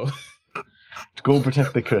 low blow. Go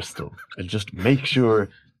protect the crystal and just make sure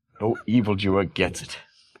no evildoer gets it.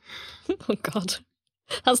 Oh God,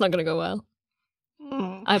 that's not going to go well.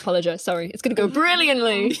 I apologize. Sorry, it's going to go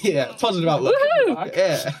brilliantly. Yeah, positive outlook. Woohoo!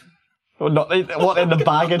 Yeah. Well, what in the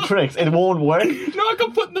bag of tricks? It won't work. No, I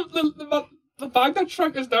can put the bag that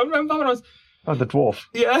shrunk us down. Remember when I was... Oh, the dwarf.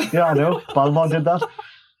 Yeah. Yeah, I know. Balmor did that.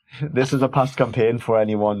 This is a past campaign for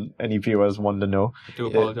any viewers want to know. I do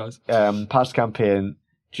apologise. Past campaign,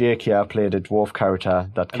 Jake here played a dwarf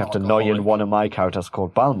character that kept annoying alcoholic. one of my characters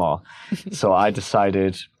called Balmor. So I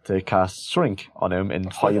decided to cast Shrink on him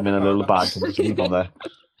and tie him in a little bag and just leave him there.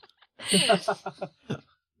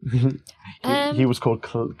 He was called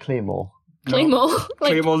Claymore. Claymore.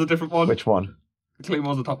 Like, Claymore's a different one. Which one?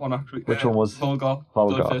 Claymore's the top one, actually. Which one was- Volgar.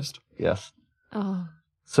 Volgar. Bloodfist. Yes. oh.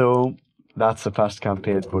 So that's the past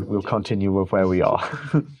campaign, but we'll continue with where we are.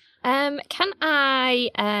 Can I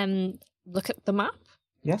look at the map?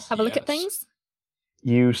 Yes. Have a look at Yes. things?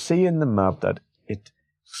 You see in the map that it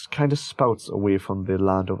kind of spouts away from the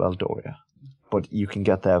land of Eldoria, but you can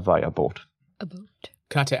get there via boat. A boat.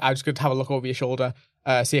 Can I take? I'm just going to have a look over your shoulder,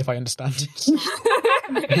 see if I understand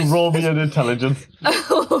it. Roll me an intelligence.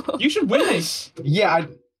 You should win this. Yeah,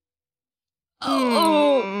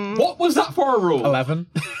 Oh. What was that for a roll? 11.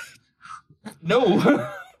 No.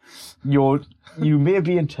 You may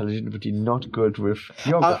be intelligent, but you're not good with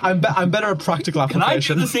geography. I'm better at practical Can I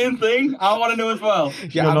do application. the same thing? I want to know as well.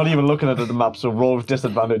 Yeah, You're not even looking at the map, so roll with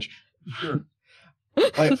disadvantage.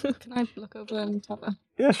 like, Can I look over and have a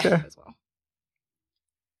Yeah, sure. as well?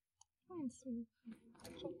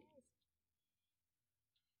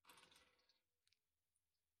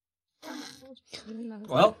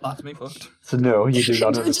 Well, that's me fucked. So no, you do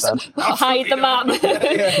not Just understand. hide the map.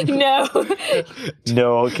 No.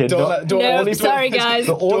 No, okay. Don't No, let- sorry guys.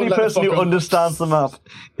 The only let the person who fuck up. understands the map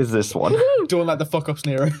is this one. don't let the fuck ups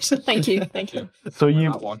near it. Thank you. Thank you. So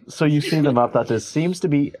That one. you see the map that there seems to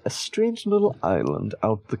be a strange little island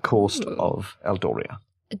out the coast of Eldoria.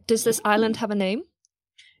 Does this island have a name?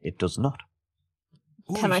 It does not.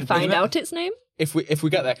 Can I find out its name? If we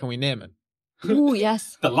get there, can we name it? Ooh,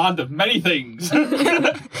 yes. The land of many things.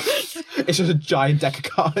 It's just a giant deck of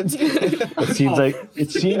cards. It seems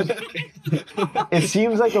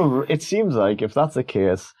like if that's the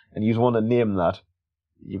case and you want to name that,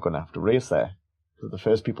 you're gonna have to race there. So the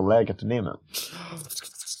first people there get to name it.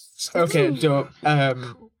 Okay, so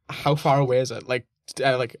how far away is it? Like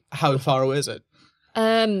how far away is it?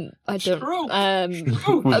 I don't. True.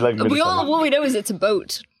 Would like me to say All we know is it's a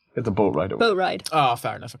boat. it's a boat ride away. Boat ride. Oh,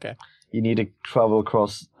 fair enough. Okay. You need to travel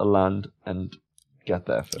across a land and get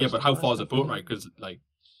there first. Yeah, but how far is a boat ride? Because, like,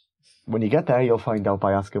 When you get there, you'll find out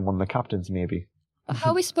by asking one of the captains, maybe.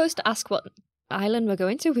 How are we supposed to ask what island we're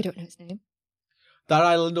going to? We don't know its name. That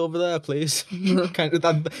island over there, please. Kind of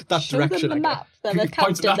that Show direction. them the I guess. map. Then the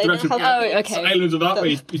points in captain, that they know direction. how Oh, to okay. the islands are that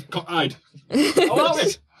way. He's cockeyed. Oh, that way.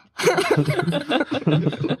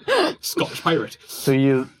 Scottish pirate.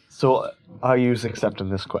 So are you accepting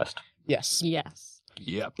this quest? Yes. Yes.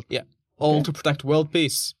 Yep. Yeah. All to protect world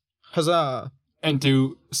peace. Huzzah! And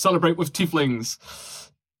to celebrate with tieflings.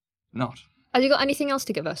 Not. Have you got anything else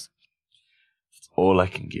to give us? All I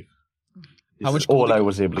can give. How much all gold I you-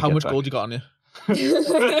 was able to How get much back. gold you got on you?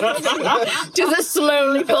 Just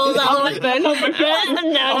slowly pulls out a weapon. No.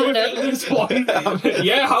 This one.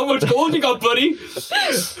 Yeah, how much gold you got, buddy?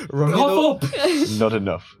 Run me, Cough those, up. Not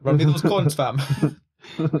enough. run me those coins, fam.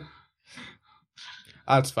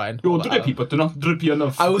 That's fine. You're drippy, but they're not drippy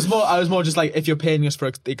enough. I was more just like if you're paying us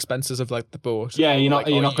for the expenses of like the boat. Yeah, you're not.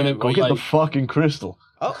 Like, You're not going to Go get the fucking crystal.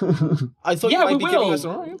 Oh, I thought Yeah, you might we be giving will. us.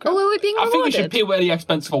 Oh, okay. Oh, are we being I rewarded? think we should pay where the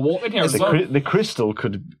expense for walking here as well. The crystal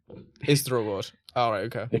could. Is the reward? All right,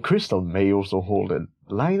 okay. The crystal may also hold a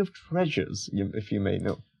line of treasures, if you may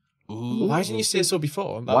know. Why didn't you say so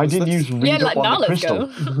before? Why didn't you read Yeah, up like, on now the let's crystal?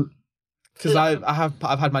 go. Because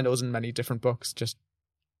I've had my nose in many different books, just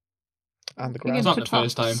and the Walking It's ground. not the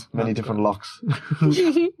first time. Many different locks.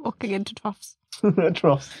 walking into troughs.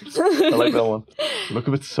 Trust. I like that one. Look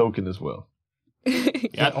at it soaking as well.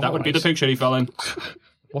 Yeah, that Oh, would be the nice. picture he fell in.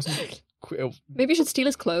 Wasn't. Maybe you should steal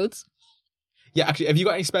his clothes. Yeah, actually, have you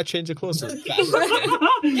got any spare change of clothes? Let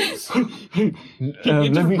just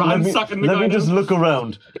me ransacking the let me guy just now. look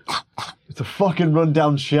around. It's a fucking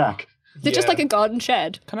rundown shack. Is it just like a garden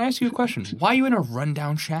shed? Can I ask you a question? Why are you in a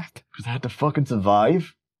rundown shack? Because I had to fucking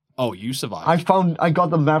survive. Oh, you survived. I got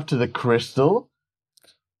the map to the crystal.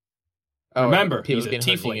 Oh, Remember, people he's a have been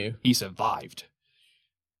hunting tiefling. you. He survived.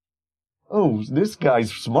 Oh, this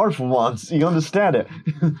guy's smart for once. You understand it.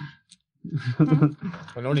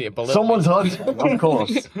 Well, only a bullet. Someone's hunt, of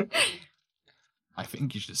course. I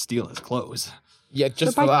think you should steal his clothes. Yeah,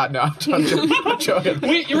 just for that. No, I'm joking.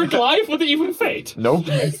 Wait, you're a Goliath with the even fate? No.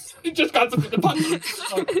 You just got the punch.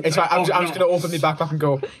 It's right. I'm just going to open the backpack and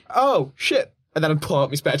go, oh, shit. And then I'd pull out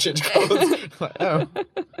my spare shit clothes. Like, oh.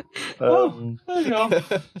 There you go.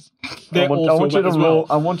 I They're want also you to wet as roll. well.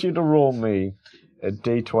 I want you to roll me a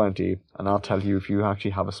D20, and I'll tell you if you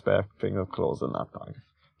actually have a spare thing of clothes in that bag.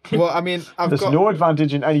 Well, I mean, I've There's got... no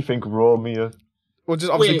advantage in anything. Roll me a. Well,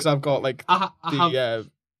 just obviously Wait. because I've got, like, I have the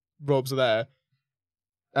robes are there.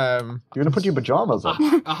 You're gonna put your pajamas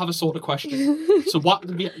on. I have a sort of question. So what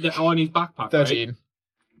did the on his backpack? 13. Right?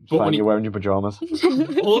 But Fine, when he you're wearing your pajamas.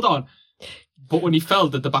 hold on. But when he fell,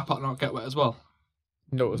 did the backpack not get wet as well?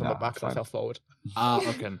 No, it was on Nah, my back, so I fine. fell forward. Ah,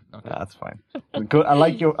 okay. That's fine. Good. I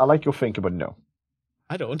like your thinking, but no.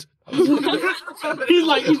 I don't. He's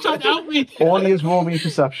like, he's trying to help me. Only is roll me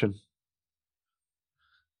perception.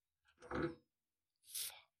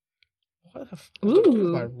 What the f-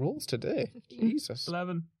 Ooh. my rolls today? Jesus.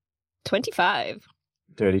 11. 25.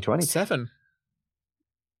 Dirty 20. 7.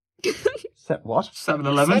 What?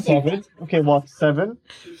 7-11. 7. Okay, what? 7.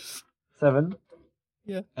 7.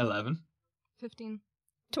 11. 15.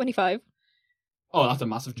 25. Oh, that's a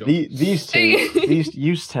massive jump. These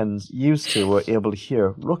two were able to hear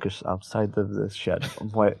ruckus outside the shed,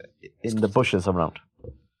 in the bushes around.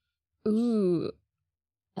 Ooh.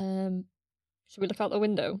 Should we look out the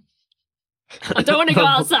window? I don't want to go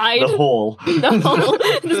outside. The hole. The hole.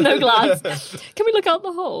 There's no glass. Can we look out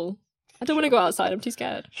the hole? I don't want to go outside. I'm too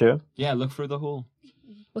scared. Sure. Yeah, look through the hole.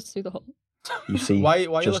 What's through the hole? You see. Why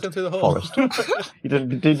are you just looking through the hole? Forest.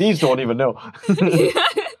 These don't even know.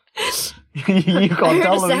 You I can't heard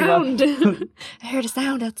tell a them either. sound. I heard a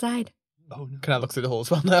sound outside. Oh, no. Can I look through the hole as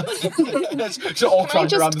well now? Just all Can I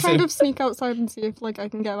cramped around the just kind same. of sneak outside and see if I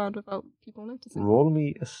can get around without people noticing? Roll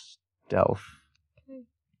me a stealth.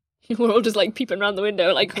 We're all just peeping around the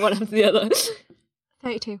window, one after the other.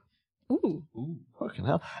 32. Ooh. Fucking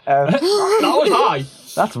hell. That was high.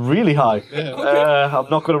 That's really high. Yeah. I'm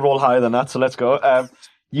not going to roll higher than that, so let's go.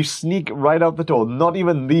 You sneak right out the door. Not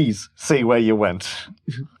even these see where you went.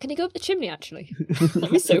 Can you go up the chimney, actually? That'd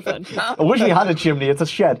be so fun. I wish we had a chimney. It's a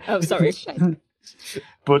shed. Oh, sorry.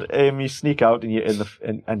 But you sneak out and you're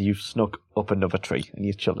and you've snuck up another tree and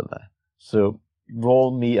you're chilling there. So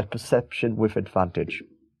roll me a perception with advantage.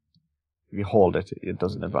 If you hold it, it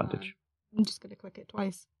does an advantage. I'm just going to click it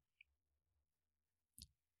twice.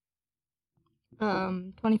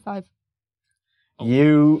 25.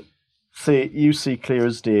 You see clear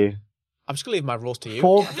as day. I'm just going to leave my rolls to you.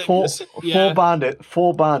 Four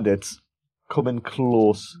bandits coming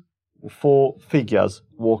close. 4 figures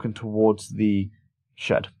walking towards the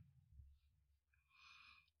shed.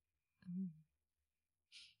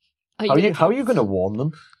 How are you going to warn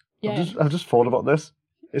them? Yeah. I've just thought about this.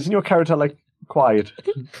 Isn't your character quiet?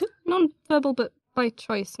 Non-verbal, but by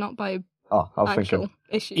choice, not by Oh, I was actual thinking.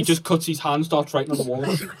 issues. He just cuts his hand, starts writing on the wall.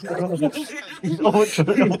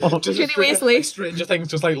 Continuously. Stranger Things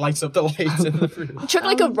just lights up the lights in the room.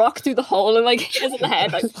 Chuck a rock through the hole and hit us in the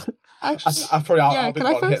head. Actually, I probably yeah, can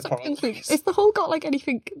I throw something through? Is the hole got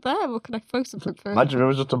anything there, or can I throw something through? Imagine it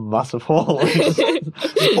was just a massive hole. Yeah,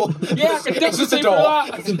 I can This is the definitely door.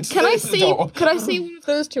 that. Can I see? Could I see one of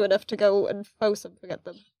those two enough to go and throw something at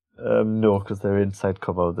them? No, because they're inside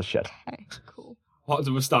cover of the shed. Okay, cool. What does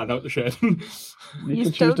we stand out the shed? You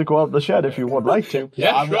can choose don't- to go out the shed if you would like to.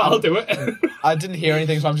 Yeah, sure, I'll do it. I didn't hear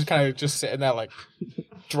anything, so I'm just kind of just sitting there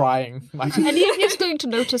drying. Any of you's going to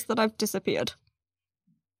notice that I've disappeared?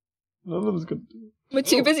 None of them's good. We're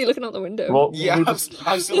too busy looking out the window. Well, Yeah, I'm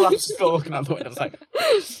still looking out the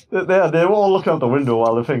window. they were all looking out the window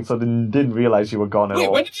while they think, so they didn't realise you were gone at Wait,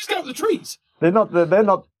 all. when did you get up the trees? They're not.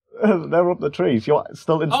 They're up the trees. You're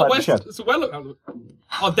still inside the shed. So we're looking out the...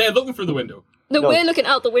 Oh, they're looking through the window. No, No. we're looking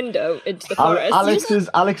out the window into the forest.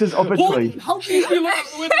 Alex is up a What? tree. How can you be looking out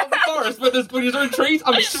the window of the forest when you're in trees?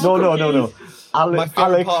 I'm so No. My favourite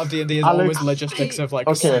Alex, part of D&D is Alex- always logistics of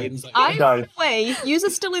Okay. scenes. I'm Guys. away. Yous are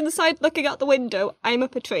still inside looking out the window. I'm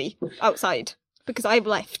up a tree outside because I've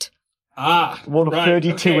left. Ah, one of right,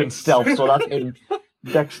 32 okay. in stealth, so that's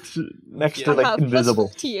next to Wow, invisible.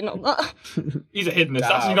 plus 15 on that. He's a hidden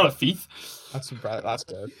assassin, Damn. he's not a thief. That's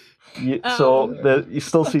good. You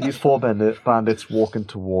still see these 4 bandits walking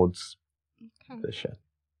towards the shed.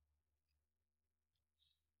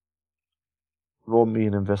 Roll me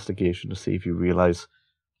an investigation to see if you realise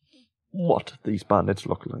what these bandits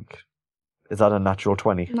look like. Is that a natural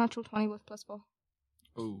 20? Natural 20 with plus 4.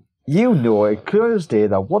 Ooh. You know it clear as day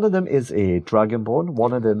that one of them is a dragonborn,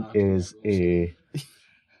 one of them is a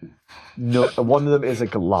one of them is a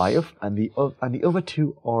Goliath, and the other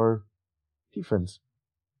 2 are defense.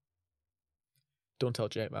 Don't tell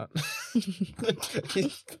Jake that.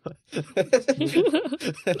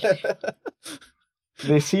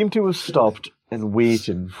 They seem to have stopped and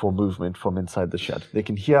waiting for movement from inside the shed. They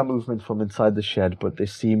can hear movement from inside the shed, but they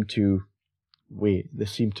seem to wait. They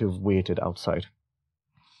seem to have waited outside,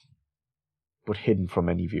 but hidden from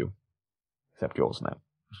any view, except yours now.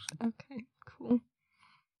 Okay, cool.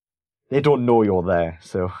 They don't know you're there,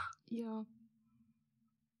 so Yeah.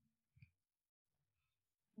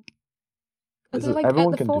 Are This they is- like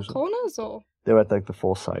everyone at the can four do some- corners or? they're at like the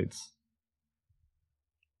four sides.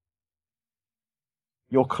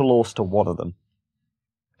 You're close to one of them.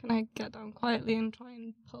 Can I get down quietly and try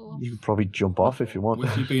and pull off? You can probably jump off if you want.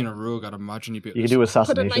 With you being a rogue, I'd imagine you'd be. You can do Put a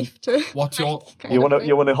assassination. knife to. What's your? kind You of wanna, thing.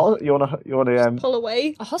 you wanna, you wanna, pull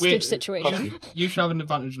away. A hostage Wait, situation. You should have an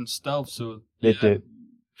advantage in stealth, so. It did.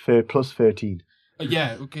 Plus 13.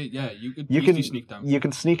 Yeah. Okay. Yeah. You could You easily can sneak down. You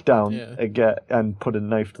can sneak down Yeah. and get and put a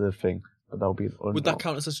knife to the thing. But that'll be. Would that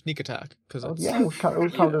count as a sneak attack? Because Oh, yeah, it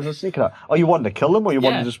would count as a sneak attack. Oh, you want to kill them, or you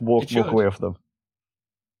want Yeah, to just walk it should. away from them?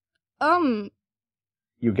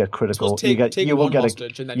 You get critical. take you will one get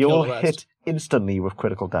hostage and then you kill will the rest. hit instantly with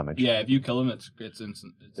critical damage. Yeah. If you kill him, it's instant.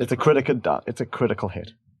 It's a critical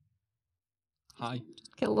hit. Hi.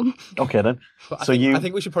 Kill them. Okay then. But So I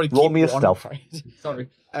think we should probably roll keep me a one. stealth. Sorry.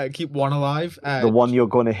 Keep one alive. The one you're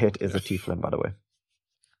going to hit is a tiefling, by the way.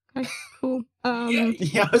 Okay, cool.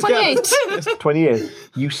 Yeah, 28. 28.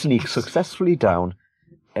 You sneak successfully down,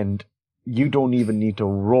 and you don't even need to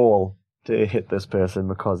roll to hit this person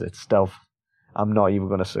because it's stealth. I'm not even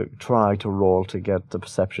going to try to roll to get the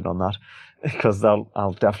perception on that because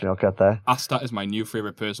I'll definitely not get there. Asta is my new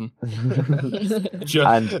favorite person.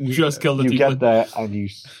 And just kill the you tiefling. get there and you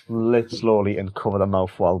slit slowly and cover the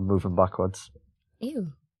mouth while moving backwards.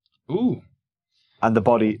 Ew. Ooh. And the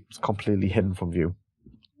body is completely hidden from view.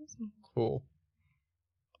 Cool.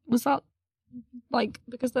 Was that like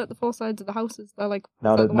because they're at the four sides of the houses? They're like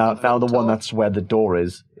Now is that the now the front one or- that's where the door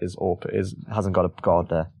is open hasn't got a guard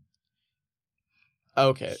there.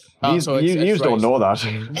 Okay. You don't know that.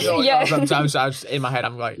 No, Yeah. I was in my head.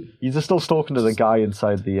 I'm like, You're just still talking to the guy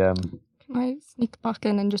inside the Can I sneak back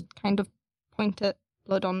in and just kind of point it,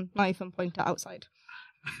 blood on knife, and point it outside?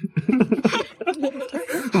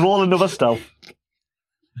 roll another stealth.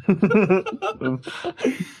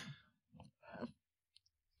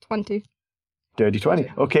 20. Dirty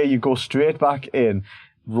 20. Okay, you go straight back in.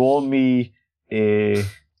 Roll me a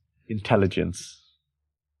intelligence.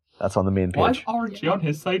 That's on the main Why page. is Archie on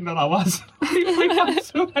his side, not ours? We have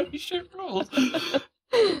so many shit rolls.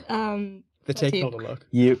 they take all the luck.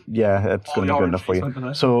 Yeah, it's going to be good enough for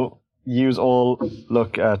you. So use all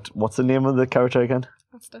look at what's the name of the character again?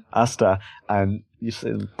 Asta. Asta, and you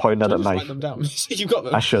point at a Just write knife. them down. You got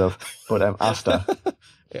them. I should have, but Asta,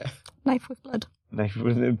 Yeah. Knife with blood. knife,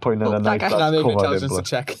 pointing at Oh, a knife dagger. Can I that's make an covered in intelligence blood.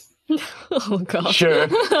 check? Oh god. Sure.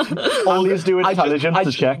 Always do intelligence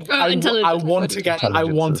to check. I Intelligence. want to get. I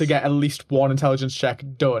want to get at least one intelligence check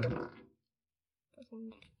done.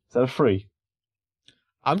 Is that free?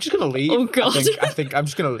 I'm just gonna leave. Oh, God. I think I'm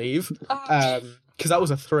just gonna leave. Because that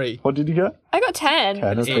was a 3. What did you get? I got 10.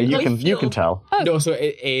 10. Okay, Eight. you can tell. Oh. No, so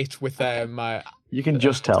 8 with my. You can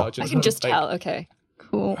just tell. intelligence. I can just Like, tell. Okay.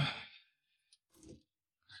 Cool.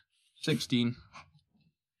 16.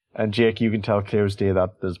 And Jake, you can tell clear as day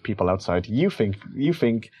that there's people outside. You think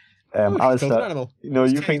killed an Alistair. animal. No,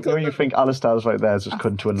 you think Alistair's right there is just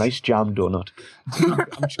cut into a nice jam donut.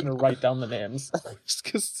 I'm just gonna write down the names. Just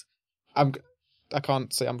because I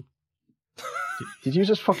can't say I'm. Did you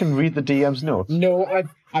just fucking read the DM's notes? No,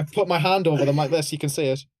 I've put my hand over them like this. You can see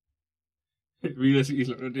it. Realistically, he's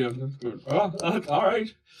looking at the oh, all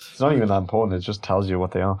right. It's not even that important. It just tells you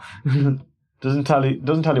what they are. doesn't tell you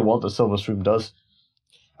what the silver stream does.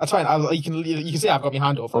 That's fine. You can see I've got my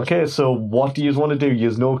hand over it. Okay, so what do you want to do? You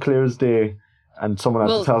know clear as day, and someone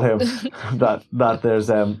has to tell him that there's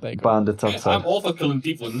you go. bandits outside. I'm all for killing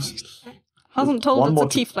tieflings. Hasn't told One it's more a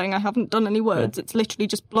tiefling. I haven't done any words. It's literally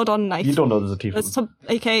just blood on knife. You don't know there's a There's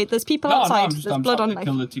tiefling. there's people No, outside. I'm There's blood on to knife.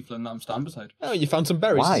 kill the tiefling that I'm standing beside. Oh, you found some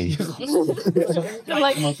berries. Why?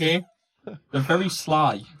 Like, Okay. They're very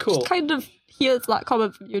sly. Cool. Kind of hears that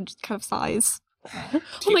comment from you, just kind of sighs. oh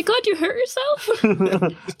my god, you hurt yourself?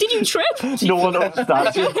 Did you trip? No one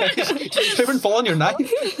understands you. Trip and fall on your knife.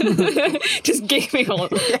 Just gave me all.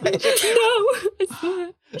 No, it's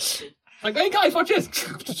not. Like, hey guys, watch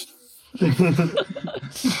this.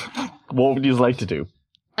 What would you like to do?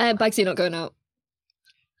 Bagsy not going out.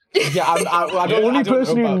 Yeah, I The don't. only I don't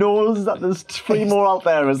person know who about- knows that there's 3 more out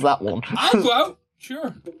there is that one. I'll go out.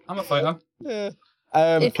 Sure. I'm a fighter. Yeah.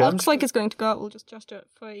 If Okay. it looks like it's going to go out, we'll just gesture at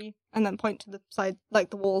 3 and then point to the side, like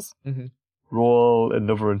the walls. Roll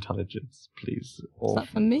another intelligence, please. Is All, that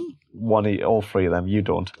for me? all three of them. You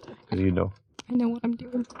don't, because you know. I know what I'm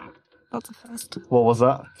doing. That's a first. Do What was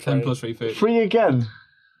that? 10 plus 3, 30. 3 again.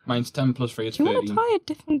 Mine's 10 plus 3, it's you want to 13. try a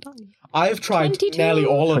different die? I've tried 22. nearly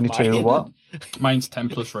all of 22, mine. what? Mine's 10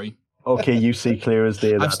 plus 3. Okay, you see clear as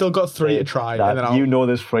day that, I've still got 3 to try, and then that I'll... you know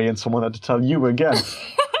there's 3 and someone had to tell you again.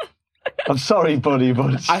 I'm sorry, buddy,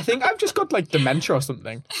 but I think I've just got like dementia or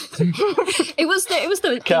something. It was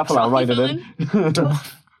the careful, I'll write it trophy in. villain.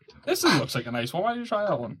 This one looks like a nice one. Why did you try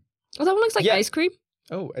that one? Oh, that one looks like Yeah. ice cream.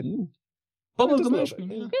 Oh, Bubble does gum look ice like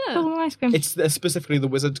cream. it, Yeah. Yeah. Double ice cream. it's specifically the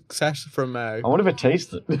wizard set from... I wonder if it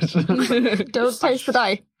tastes it. Don't taste the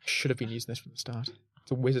die. should have been using this from the start.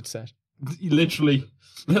 It's a wizard set. Literally.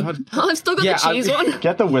 Oh, I've still got Yeah, the cheese one.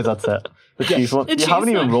 Get the wizard set. The cheese one. the You haven't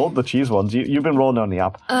cheese even one. rolled the cheese ones. You've been rolling on the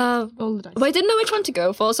app. Roll the dice. Well, I didn't know which one to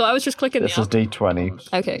go for, so I was just clicking This the is app.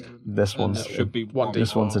 D20. Okay. This one's This should be One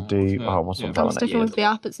this one's a D. Oh, what's one I'm on sticking it? with the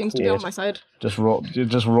app. It seems to be on my side. Just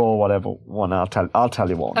roll whatever one. I'll tell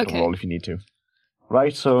you what to Okay. roll if you need to.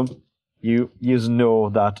 Right. So you know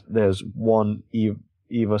that there's one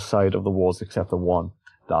either side of the walls except the one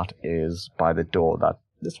that is by the door that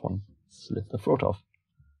this one slit the throat of.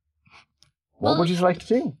 What Well- would you like to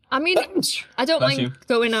do? I mean, I don't Bless mind you.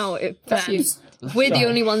 going out if Bless you. we're the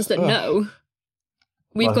only ones that know.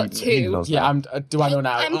 We've Well, got he 2. knows Yeah, that. do I know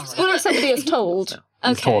now? I'm- Alright. Well, somebody is told.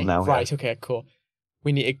 He's Okay. told now. Right, okay, cool.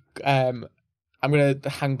 We need to, I'm going to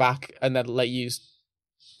hang back and then let you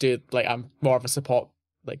do, like, I'm more of a support,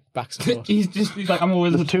 like, back support. he's like, I'm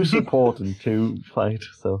always. There's 2 support and 2 fight.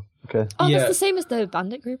 So okay. Oh, Yeah. that's the same as the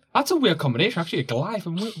bandit group. That's a weird combination, actually. A Goliath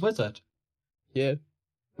and wizard. Yeah.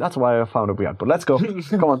 That's why I found it weird. But let's go.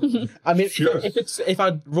 Come on. I mean, Sure. if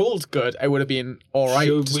I'd rolled good, I would have been alright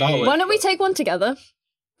Should to start we- with. Why don't we take one together?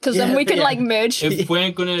 Because then Yeah, we can yeah. like merge. If we're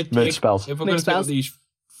gonna Merge take, spells. if we're Merge gonna take spells. these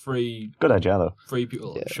three Good idea though.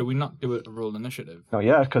 people, should we not do it a roll initiative? Oh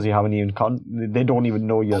yeah, because you haven't even they don't even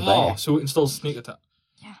know you're Oh, there. so we can still sneak attack.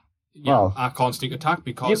 Yeah. Yeah, Well, I can't sneak attack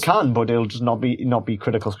because You can, but it'll just not be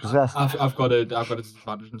critical success. I've got a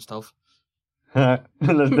disadvantage and stealth.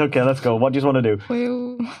 Okay, let's go. What do you want to do?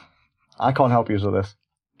 Well, I can't help you with this.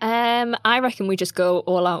 I reckon we just go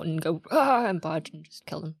all out and go and barge and just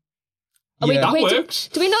kill them. Yeah. That do- works.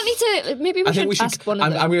 Do we not need to? Maybe I think we should. ask one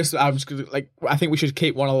of I'm them. just gonna like. I think we should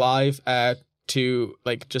keep one alive. To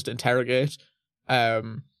like just interrogate.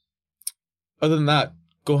 Other than that,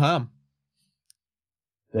 go ham.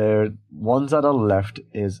 The ones that are left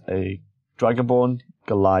is a Dragonborn,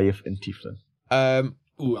 Goliath, and Tieflin.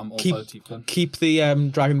 Ooh, I'm all Keep- for the Tieflin. Keep the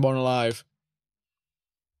Dragonborn alive.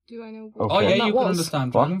 do I know which Okay. Oh one yeah, that you was? can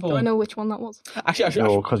understand What? Dragon Do I Ball. know which one that was? Actually,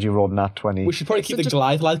 No, because you rolled nat 20. we should probably keep So the just-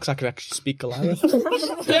 Goliath alive because I could actually speak Goliath.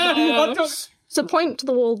 Yeah, So point to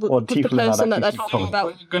the wall with, Well, with the Tieflin had person that they're actually talking told. about.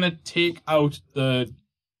 we're gonna take out the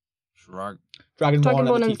Dragonborn,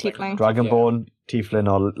 Dragonborn and the Tiefling. Dragonborn, Tieflin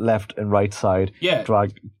are left and right side. Yeah.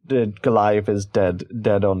 The Goliath is dead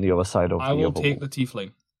on the other side of I the will other take wall. the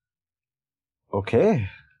Tiefling. Okay.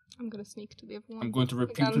 I'm going to sneak to the other one. I'm going to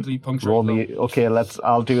repeatedly puncture. Roll them. me. Okay,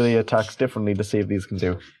 I'll do the attacks differently to see if these can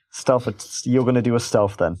do. Stealth, you're going to do a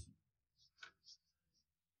stealth then.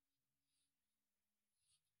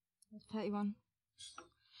 31.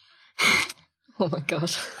 Oh my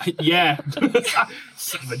god. Yeah.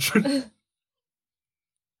 Savage.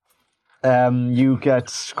 You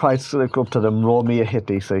get quite slick up to them. Roll me a hit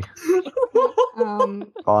DC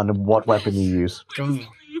on what weapon you use.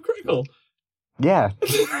 You critical. Yeah.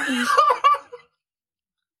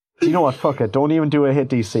 You know what? Fuck it. Don't even do a hit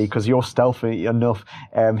DC because you're stealthy enough.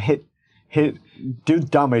 Do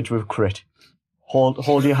damage with crit. Hold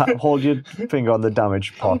your finger on the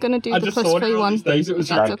damage I'm pot. going to do I the just plus saw it 3 on one. these days. It was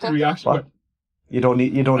That's like okay. a reaction. What? You don't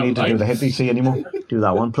need to do the hit DC anymore. Do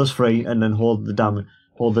that one plus 3 and then hold the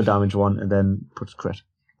damage one and then put crit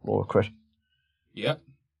or crit. Yeah.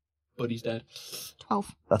 But he's dead.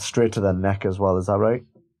 12. That's straight to their neck as well. Is that right?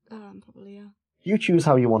 Probably, yeah. You choose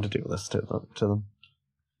how you want to do this to them.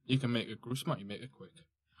 You can make it gruesome or you make it quick.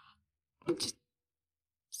 Just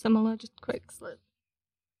similar, just quick slit.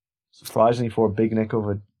 Surprisingly, for a big neck of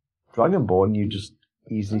a Dragonborn, you just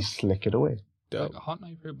easily slick it away. Like a hot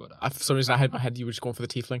knife here, but For some reason, I had in my head you were just going for the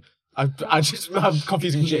Tiefling. I'm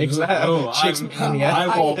confusing Jake's. Oh, Jake's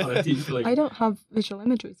I'm all for the Tiefling. I don't have visual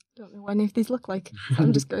imagery. So I don't know what any of these look like. So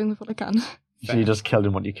I'm just going with what I can. So you just killed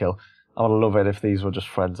him when you kill. I would love it if these were just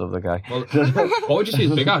friends of the guy. Well, what would you say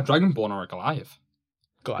is bigger, a Dragonborn or a Goliath?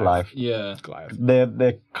 Goliath. Yeah. Goliath.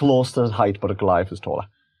 They're close to height, but a Goliath is taller.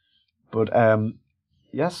 But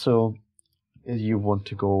yeah. So you want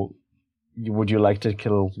to go? Would you like to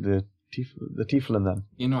kill the Tieflin then?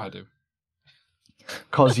 You know I do.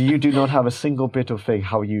 Because you do not have a single bit of fig.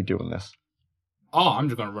 How are you doing this? Oh, I'm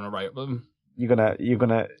just gonna run right up with them.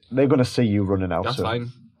 They're gonna see you running out. That's so. fine.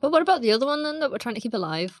 But what about the other one then that we're trying to keep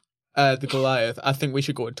alive? The Goliath. I think we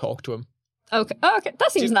should go and talk to him. Okay. Oh, okay.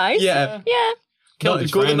 That seems nice. Yeah. Yeah. Kill No,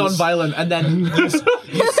 his go friends. non-violent, and then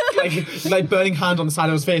like burning hand on the side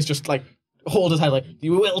of his face, just like hold his head, like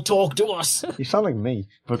you will talk to us. You sound like me,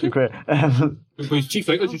 but great. But his chief,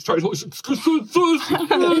 like, just try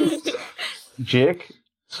to. Jake,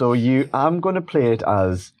 so I'm going to play it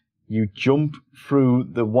as you jump through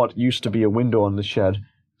what used to be a window on the shed,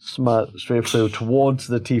 straight through towards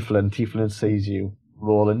the Tieflin. Tieflin sees you.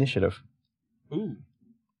 Roll initiative. Ooh.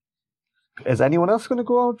 Is anyone else going to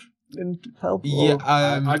go out and help? Yeah, or-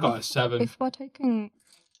 I got a 7. If we're taking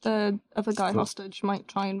the other guy hostage, might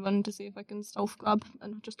try and run to see if I can stealth grab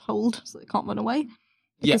and just hold so they can't run away.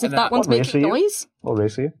 Because if and that one's what race making are you? noise, What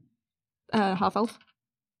race are you? half elf.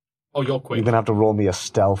 Oh, you're quick. You're going to have to roll me a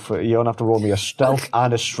stealth. You're going to have to roll me a stealth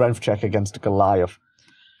and a strength check against Goliath.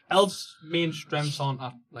 Elves' main strengths aren't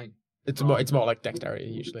at, like... It's more like dexterity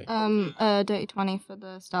usually. Dirty 20 for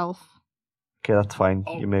the stealth. Okay, that's fine.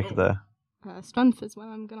 You make it there. Strength is where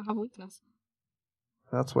I'm gonna have weakness.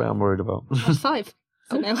 That's what I'm worried about. That's 5.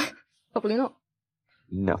 So no, probably not.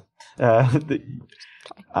 No.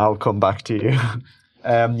 I'll come back to you.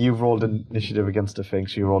 You've rolled an initiative against a thing,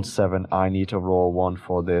 so you rolled 7. I need to roll 1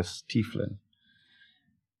 for this Tieflin.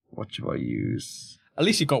 What should I use? At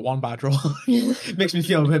least you got one bad roll. Makes me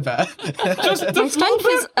feel a bit better. My strength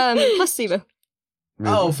is plus 0.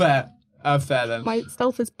 Oh, fair. Fair then. My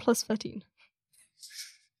stealth is plus 13.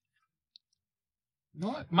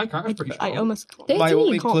 No, my character's pretty I strong. almost My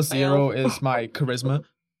only can't plus fail. 0 is my charisma,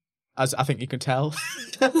 as I think you can tell.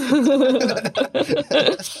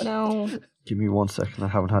 No. Give me 1 second. I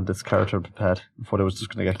haven't had this character prepared. I thought I was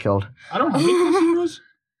just going to get killed. I don't have any plus zeros.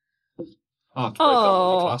 Oh, it's quite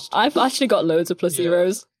Oh, classed. I've actually got loads of plus Yeah.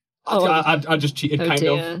 zeros. Oh, I just cheated, oh kind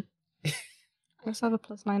dear. I also have a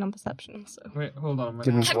plus 9 on perception, so. Wait, hold on a minute.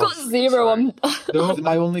 Give me I've one- got 0 on. No,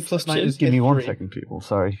 My only plus 9 is Give me 1 history second, people.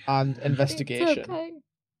 Sorry. and investigation. It's okay.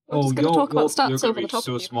 We're just going to talk about you're stats gonna over be the top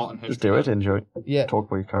so of you. smart and Just do it. Enjoy. Yeah. Talk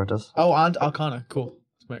about your characters. Oh, and Arcana. Cool.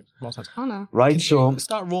 Makes more sense. Anna. Right, Can so you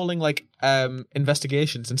start rolling like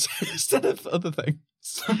investigations instead of other things?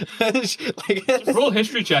 Like, Roll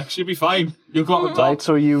history checks, you'll be fine. You'll go out the right, top.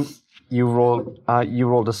 so you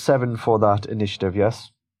rolled a 7 for that initiative,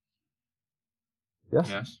 yes? Yes.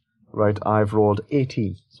 Yes. Right, I've rolled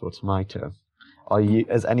 18, so it's my turn.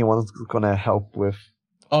 Is anyone going to help with?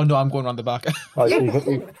 oh no, I'm going around the back. So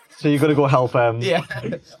you're going to go help Yeah,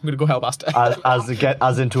 I'm gonna go help Asta.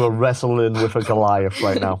 as into a wrestling with a Goliath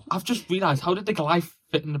right now. I've just realised, how did the Goliath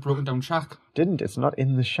fit in the broken down shack? Didn't it's not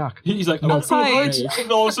in the shack. He's like, Outside.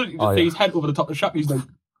 And all of a sudden, you just Oh, see yeah. his head over the top of the shack, he's like,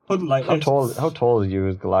 huddled like How this. tall are you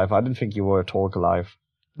as Goliath? I didn't think you were a tall Goliath.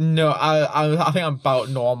 No, I think I'm about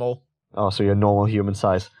normal. Oh, so you're normal human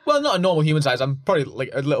size. Well, not a normal human size. I'm probably like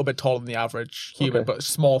a little bit taller than the average human, Okay. but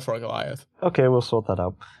small for a Goliath. Okay, we'll sort that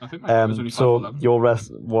out. I think my was only So 5'11". your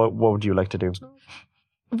rest. What would you like to do?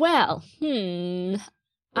 Well, You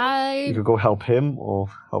I could go help him or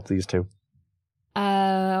help these two.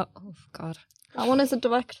 oh god. That one is a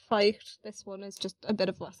direct fight. This one is just a bit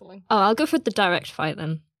of wrestling. Oh, I'll go for the direct fight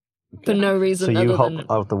then. For no So reason you other hop than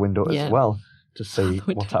out the window Yeah. as well to see the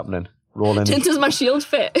window. what's happening. Roll in. does my shield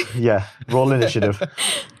fit? Yeah, roll initiative.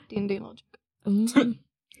 D&D logic.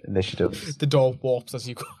 Initiative. The door warps as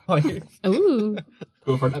you go. Ooh.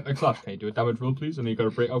 Go for an epic clash. Can you do a damage roll, please? And you got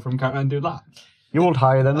to break out from character and do that. You rolled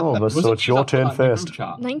higher than all of us, Was so it it's your that turn part in the group first.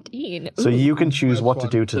 chat? 19. So Ooh. you can choose what to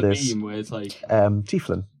do to The this meme where it's like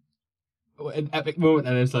Tieflin. an epic moment,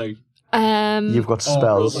 and it's like You've got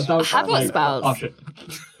spells. Oh, I have got spells. Oh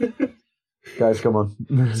shit! Guys, come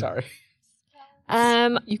on. Sorry.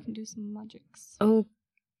 You can do some magics. Oh,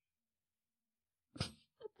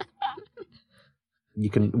 You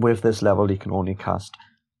can, with this level, you can only cast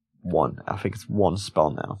one. I think it's one spell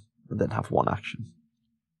now, and then have one action.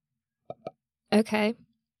 okay.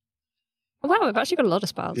 Wow, I've actually got a lot of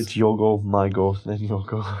spells. It's your go, my go, then your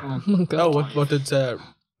go. Oh my god. Oh, what did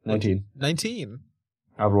 19. 19?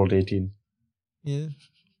 I rolled 18. Yeah.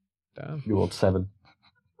 Damn. You rolled 7.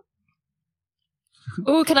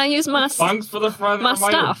 Ooh, can I use my Thanks for the friend My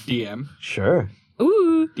reminder, staff. DM. Sure.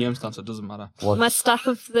 ooh DM stance, it doesn't matter. What? my staff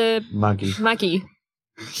of the Maggie. Maggie?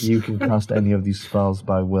 You can cast any of these spells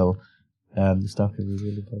by will. The staff can be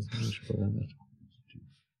really positive.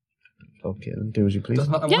 Okay, then do as you please.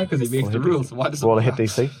 Doesn't matter Yeah. why, because he makes the rules. So why does it Roll a hit matter?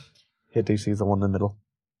 DC. Hit DC is the one in the middle.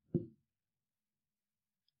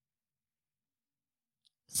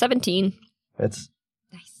 17. It's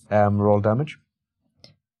Nice. roll damage.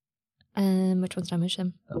 Which one's damage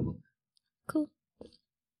then? Cool.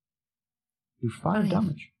 You 5 5.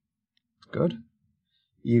 damage. Good.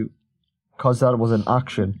 Because that was an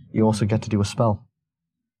action, you also get to do a spell.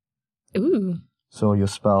 Ooh. So your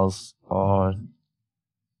spells are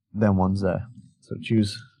them ones there. So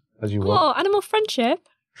choose as you will. Oh, animal friendship.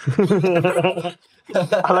 I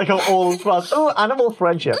like how all class. Oh, animal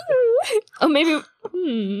friendship. Or maybe.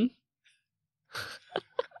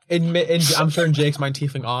 I'm sure in Jake's mind,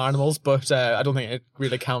 tiefling are animals, but I don't think it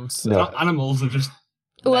really counts. No. Animals are just.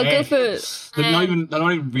 Oh, I'll there. go for. They're not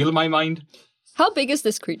even real in my mind. How big is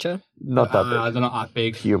this creature? Not that big. They're not that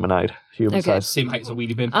big. Humanoid. Human Okay. size. Same height as a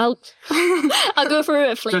wheelie bin. I'll go for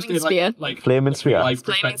a flaming Just in spear. like Flaming spear. life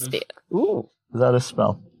Flaming perspective. spear. Ooh. Is that a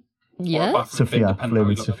spell? Yeah. Apart from big, Sophia. depending on how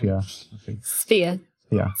Flaming you look at them. Sophia. Sphere.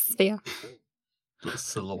 Yeah. Sphere.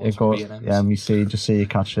 It's the lords It of goes, B&Ms. you see, just say you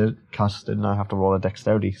cast it, and I have to roll a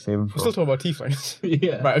dexterity saving We're still throw. talking about tieflings.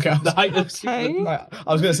 Yeah. Right, okay. The height of Okay. Right,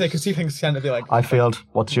 I was going to say, because tieflings tend to be like... I failed.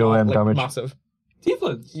 What's your like, damage? massive.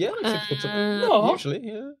 Tieflings. Yeah, like 6 foot No. usually,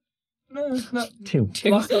 yeah. No, no. 2.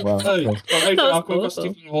 Well, Well, hey, That was I've got awesome.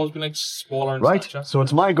 Tiefling have always been like smaller in Right, stature. so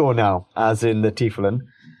it's my go now, as in the Tieflin.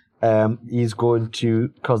 He's going to,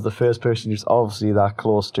 because the first person who's obviously that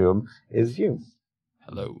close to him is you.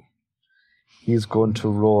 Hello. He's going to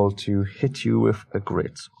roll to hit you with a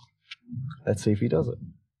greatsword. Let's see if he does it.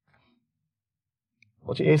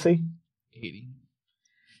 What's your AC? 80.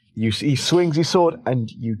 You see, he swings his sword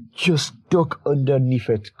and you just duck underneath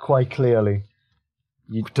it quite clearly.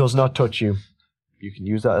 It does not touch you. You can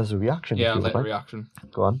use that as a reaction. Yeah, if you like would a like. reaction.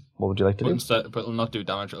 Go on. What would you like to But, do? instead, but it'll not do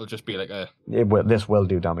damage. It'll just be like a. This will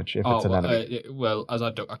do damage if it's an well, enemy. yeah, well, as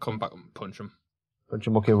I duck, I come back and punch him. Punch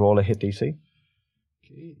him, okay, roll a hit DC.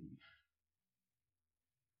 Okay.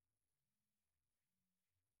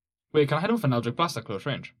 Wait, can I hit him with an Eldritch Blast at close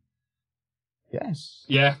range? Yes.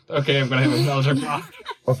 Yeah, okay, I'm gonna hit him with an Eldritch Blast.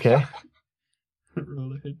 Okay.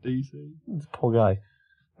 Roll a hit DC. Poor guy.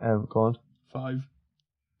 Go on. 5.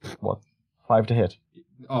 What? 5 to hit.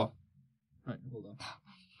 Oh. Right, hold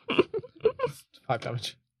on. 5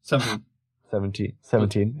 damage. 7.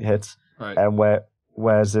 17 hits. Right. And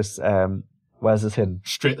where's this hidden?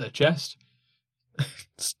 Straight to the chest.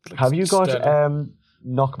 It's like Have you got sturdy.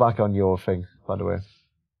 knockback on your thing, by the way?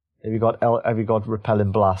 Have you got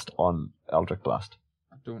repelling blast on Eldritch Blast?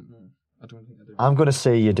 I don't know. I don't think I do. I'm gonna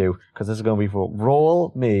say you do, because this is gonna be for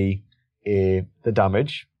roll me the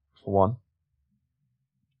damage for 1.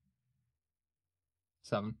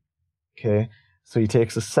 7. Okay. So he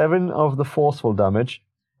takes a 7 of the forceful damage.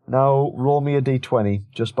 Now roll me a d20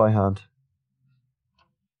 just by hand.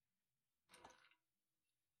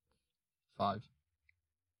 5.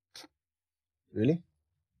 Really?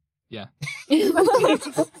 Yeah.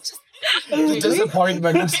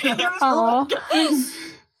 Disappointment. Aw.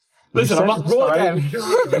 Listen, I'm not Roll sorry.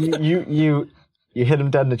 again. you hit him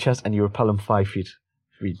dead in the chest and you repel him 5 feet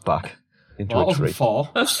back into Well, a tree. 4.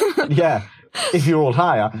 Yeah, if you rolled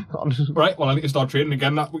higher. Right, well, I need to start training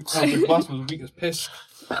again. That Eldritch Blast was weak as piss.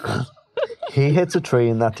 He hits a tree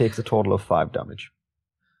and that takes a total of 5 damage.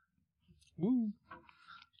 Woo.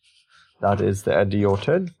 That is the end of your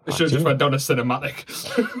turn. It should have just went down a cinematic.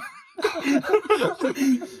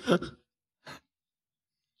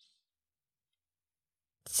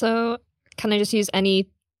 So, can I just use any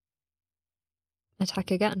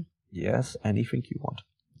attack again? Yes, anything you want.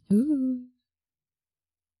 Ooh.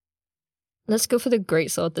 Let's go for the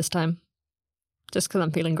greatsword this time. Just because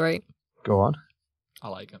I'm feeling great. Go on. I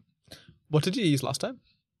like it. What did you use last time?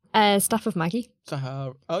 Staff of Maggie.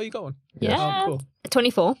 So, oh, you got one. Yeah. Oh, cool.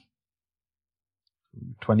 24.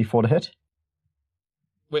 24 to hit.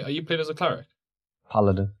 Wait, are you playing as a cleric?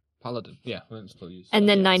 Paladin. Paladin. Yeah, I still use. And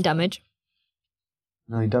then 9 damage.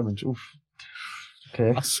 9 damage. Oof.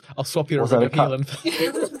 Okay. I'll swap your Was that a healing.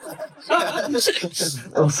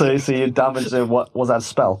 Oh, so you damaged it. What was that a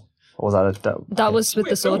spell? Or was that a... That was with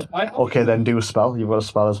the sword. No, I have Okay, then do a spell. You've got a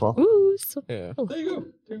spell as well. Ooh, so Yeah. There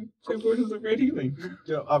you go. Two versions of great healing.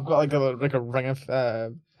 Yeah, I've got like a ring of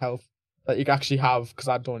health that you can actually have because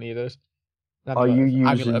I don't need it. Are you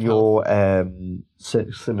Amulet using of your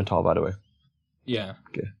scimitar, by the way? Yeah.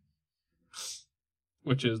 Okay.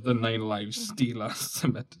 Which is the 9 lives stealer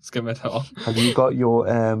scimitar. Have you got your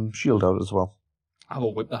shield out as well? I have a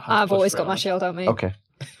whip that has I've plus always 3 got on my it. shield on me. Okay.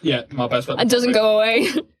 Yeah, my best weapon. It doesn't go away.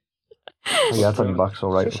 Oh, yeah, it's on your back, so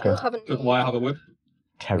right, okay. Why I have a whip?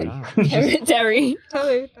 Terry. Derry.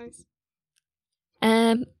 Oh, nice.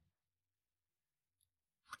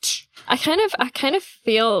 I kind of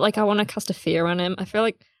feel like I want to cast a fear on him. I feel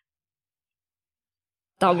like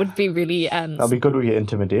That would be really. That'd be good with your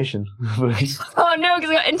intimidation. Oh no, because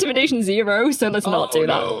I got intimidation 0, so let's not do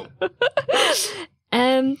that.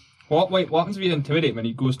 What happens if you intimidate when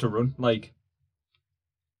he goes to run? Like,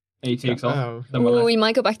 and he takes off. Then we're Oh, left, we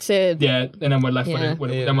might go back to. yeah, and then we're left Yeah.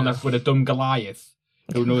 then we're left with a dumb Goliath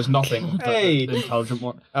who knows nothing. but Hey. the intelligent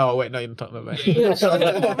one. Oh wait, no, you're not talking about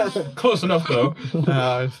me. Close enough though.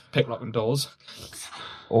 Uh, Pick locking doors.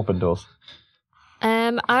 Open doors.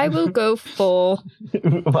 I will go for.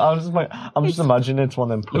 I'm just imagining it's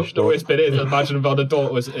one of them push The doors. worst bit is, imagine about the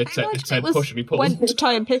door it said push and he pulls. went to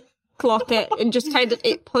try and pick lock it and just kind of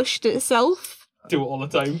it pushed itself. Do it all the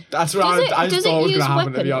time. that's what I does thought it was use going to happen,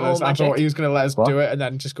 to weapon be honest. or I thought magic? he was going to let us What? do it and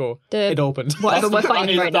then just go, The- it opened. Whatever we're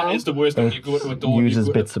fighting right that now. is the worst when you go to a door. Uses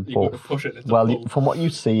you go bits to, of you go to both. push it. It's a Well, pull. from what you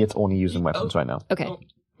see, it's only using weapons right now. Okay. Oh,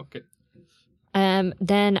 okay.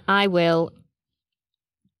 Then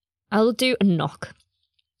I'll do a knock.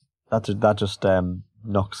 That just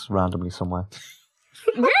knocks randomly somewhere.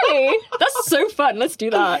 Really? That's so fun. Let's do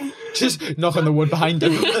that. Just knock on the wood behind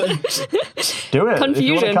him. Do it. If you want to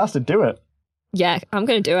Confusion. cast it, do it. Yeah, I'm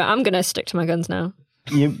gonna do it. I'm gonna stick to my guns now.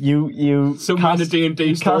 You Somewhere in the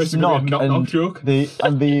D&D story cast is going to knock be a knock and joke.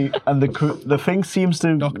 the thing seems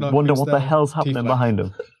to Knock, knock, wonder who's what the there? hell's happening Tiefling. behind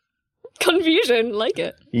him. Confusion, like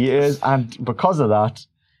it. He is, and because of that,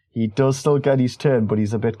 he does still get his turn, but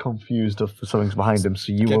he's a bit confused of something's behind him,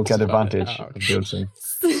 so you will get advantage. Ouch. of doing something.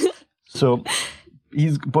 So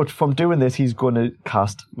but from doing this, he's going to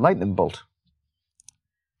cast lightning bolt,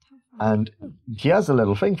 and he has a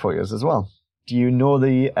little thing for you as well. Do you know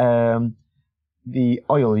the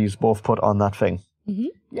oil you both put on that thing? Mhm.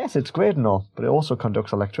 Yes, it's great and all, but it also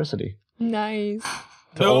conducts electricity. Nice.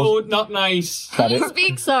 No, not nice. That is, He's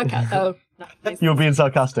being sarcastic. Oh, nice. you're being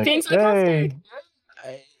sarcastic. Being sarcastic.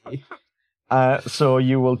 Yay. So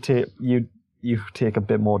you will take you take a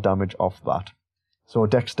bit more damage off that. So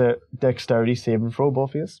dexterity saving throw,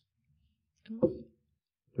 both of you.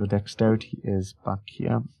 Your dexterity is back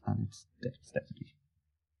here, and it's dexterity.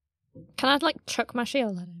 Can I like chuck my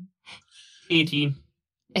shield at him? 18.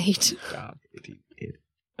 8.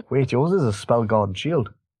 Wait, yours is a spell guard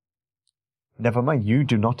shield. Never mind, you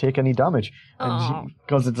do not take any damage Aw.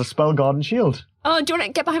 because it's a spell guard and shield. Oh, do you want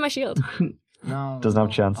to get behind my shield? No. Doesn't have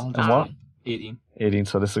a chance. I'll And just- what? 18. 18.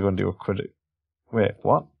 So this is going to do a crit. Wait,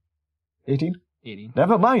 what? 18? 18.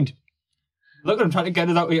 Never mind. Look, I'm trying to get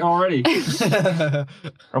it out here already. I thought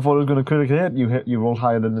it was going to critically hit. You rolled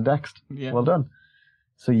higher than the dex. Yeah. Well done.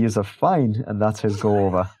 So he's a fine, and that's his go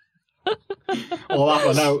over. All that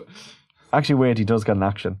one out. Actually, wait, he does get an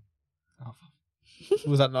action.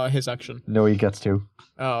 Was that not his action? No, he gets two.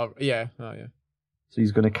 Oh, yeah. Oh, yeah. So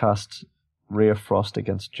he's going to cast Ray of Frost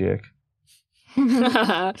against Jake.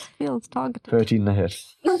 Feels targeted. 13 to hit.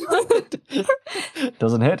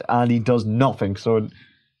 Doesn't hit, and he does nothing. So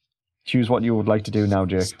choose what you would like to do now,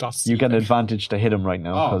 Jake. Starts You get an seething. advantage to hit him right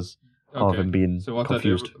now Oh, because of Okay. him being So what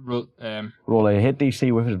confused. do I do? Roll a hit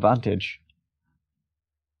DC with advantage.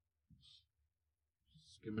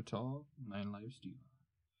 Scimitar, 9 lives, steal.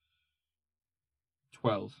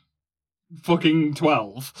 12. Fucking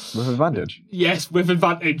 12. With advantage. Yes, with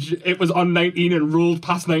advantage. It was on 19 and rolled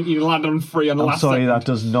past 19 and landed on 3 on the I'm last sorry, second. that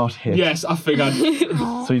does not hit. Yes, I figured.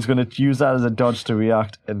 So he's going to use that as a dodge to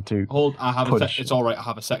react and to Hold, I have Punch. it's alright, I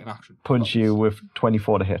have a second action. punch you with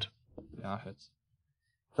 24 to hit. Yeah, that hits.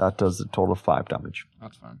 That does a total of 5 damage.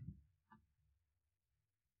 That's fine.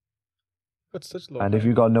 That's such low. And if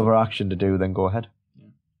you've got another action to do, then go ahead.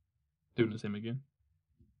 Doing the same again.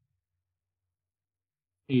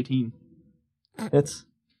 18. It's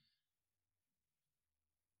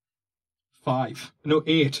 5. No,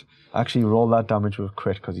 8. actually roll that damage with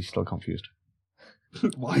crit because he's still confused.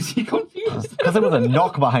 Why is he confused? Because there was a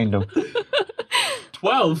knock behind him.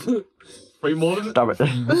 12. 3 more than Damn it.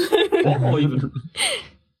 or even.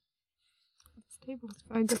 Table's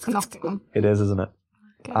very good for knocking them. It is, isn't it?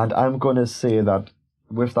 Okay. And I'm going to say that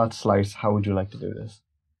with that slice, how would you like to do this?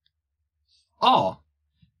 Oh.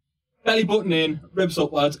 Belly button in, ribs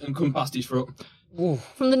upwards, and come past his throat.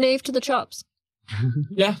 From the nave to the chops.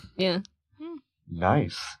 Yeah. Yeah.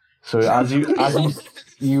 Nice. So as you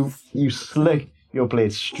slick your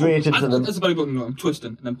blade straight into them, As the belly button, I'm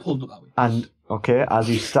twisting and then pulled up that way. and okay, as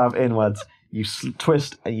you stab inwards, you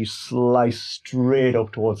twist and you slice straight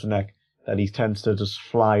up towards the neck. Then he tends to just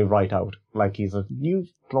fly right out like he's a new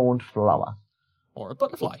blown flower, Or a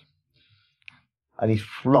butterfly. and he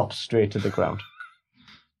flops straight to the ground,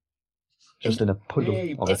 just in a puddle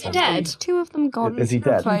of Is he it. dead? Two of them gone. Is he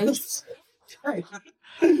dead? Replaced.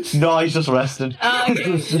 No, he's just resting.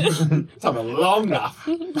 It's having a long nap.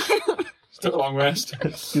 Just took a long rest.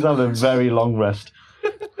 He's having a very long rest.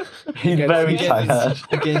 He's very tired.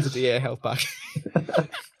 He gains a DA health back.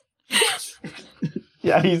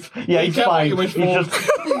 Yeah, he's Careful what fine. you wish He's for.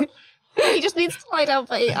 just He just needs to lie down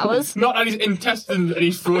for 8 hours. Not that his intestines and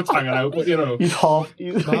his throat's hanging out, but you know. he's half.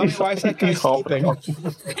 He's, Mommy, he's, why is that guy he's half. sleeping?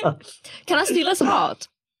 Can I steal his heart?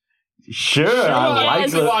 Sure, I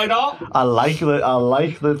Why not?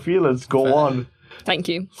 like the feelings. Go on. Thank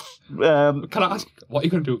you. Can I ask, what are you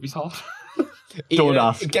going to do with his heart? Don't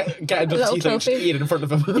ask. Get into Little teeth and trophy. eat it in front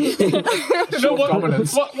of him. No,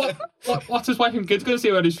 dominance. what's his wife and kids going to say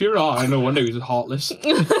about his funeral? Oh, no wonder he's heartless.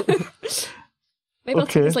 Maybe I'll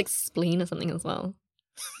Okay. take his like spleen or something as well.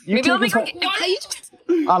 You Maybe I'll take make his- like. Are you just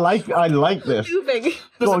I like this. moving?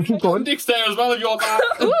 Go on, keep going. Dick's there as well if you want that.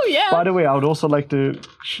 Oh yeah. By the way, I would also like to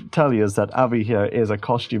tell you is that Abby here is a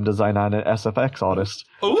costume designer and an SFX artist.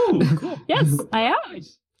 Ooh, cool. Yes, I am.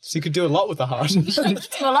 So you could do a lot with the heart.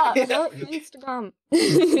 Well, Instagram.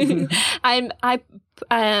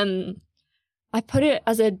 I put it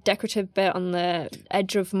as a decorative bit on the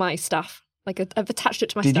edge of my staff. Like I've attached it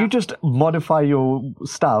to my Did staff. you just modify your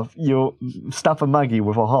staff and Maggie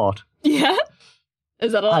with a heart? Yeah.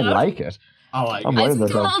 Is that I allowed? like it. I like I'm it. wearing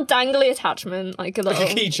It's that like a down. little dangly attachment, like a little.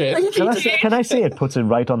 Like a keychain. Can I say it puts it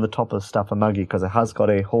right on the top of staff and Maggie because it has got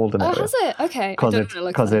a hole in it. Oh, has it? Okay. I Because don't it's know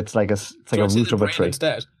what it looks because like. it's like Do you want to see root the of a brain tree.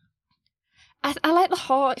 instead? I like the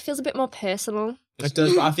heart. It feels a bit more personal. It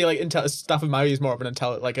does, but I feel like Staff of Maui is more of an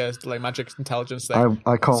magic intelligence thing.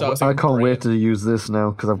 I can't So I was I thinking can't brain. wait to use this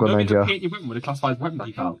now because I've got an Don't need to idea. paint your weapon with a classified weapon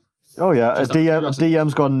decal. Oh yeah, Just out of curiosity.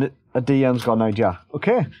 a DM's got an idea.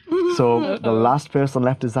 Okay, so the last person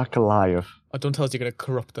left is that Goliath. Oh, don't tell us you're going to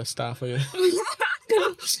corrupt the staff, are you?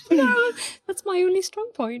 No, that's my only strong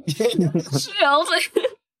point. Shield.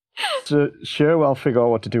 So sure, I'll figure out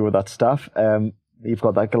what to do with that staff. You've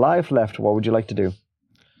got that Goliath left. What would you like to do?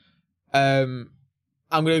 I'm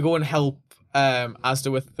going to go and help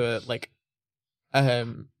Asda with the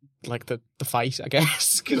the fight, I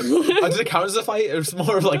guess. Does it count as a fight? It's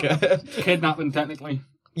more of like a Kidnapping, technically.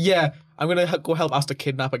 yeah. I'm gonna go help Asda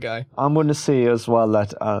kidnap a guy. I'm going to say as well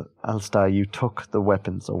that Alstar, you took the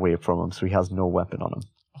weapons away from him, so he has no weapon on him.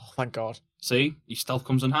 Oh, thank God. See, his stealth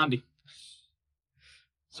comes in handy.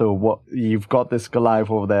 So what you've got this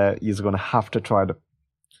Goliath over there. You're going to have to try to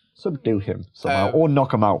subdue him somehow or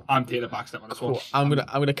knock him out. I'm taking a backstep on this one. Cool. I'm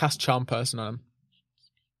gonna cast Charm Person on him.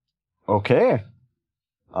 Okay,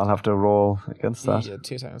 I'll have to roll against that. Yeah,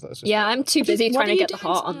 2 seconds. That's just, Yeah, I'm too busy What trying are to you get the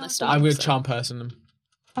doing heart to on me? the staff. I'm gonna so- Charm Person him.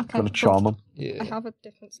 Okay. Going to charm him. Yeah, I have a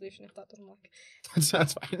different solution if that doesn't work.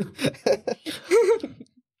 that's fine.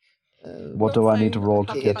 What do I need to roll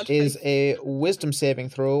to It get? It is a Wisdom saving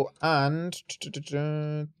throw, and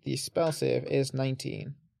the spell save is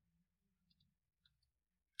 19.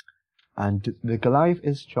 And the Goliath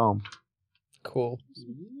is charmed. Cool.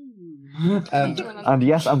 And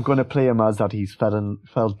yes, I'm going to play him as that he's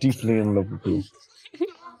fell deeply in love with you.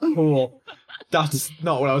 Cool. That's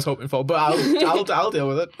not what I was hoping for, but I'll deal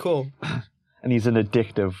with it. Cool. And he's an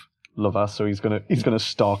addictive lover, so he's gonna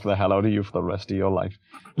stalk the hell out of you for the rest of your life.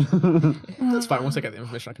 That's fine. Once I get the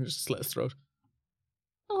information, I can just slit his throat.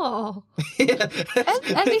 Oh.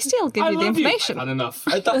 At least he'll give you the information. Had enough.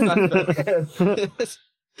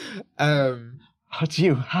 That's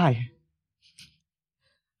you. Hi.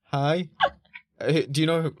 Hi. Do you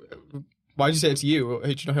know? Why did you say it's you? Do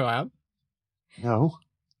you know who I am? No.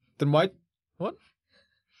 Then why? What?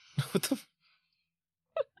 What the?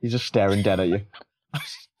 He's just staring dead at you.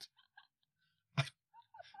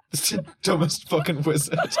 It's the dumbest fucking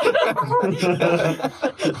wizard.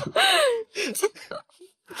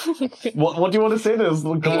 What do you want to say to this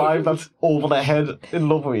little Goliath that's over the head in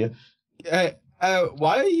love with you?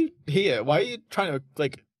 Why are you here? Why are you trying to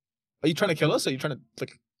Are you trying to kill us? Or are you trying to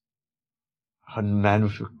A man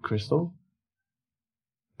with a crystal?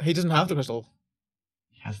 He doesn't have the crystal.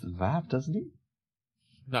 He has the map, doesn't he?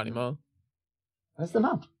 Not anymore. Where's the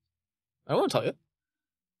map? I won't tell you.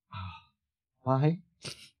 Why?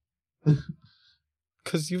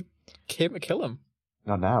 Because you came to kill him.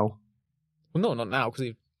 Not now. Well, no, not now.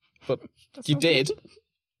 But you did.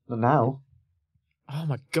 Not now. Oh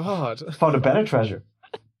my God, Found a better treasure.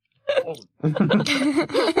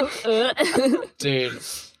 dude.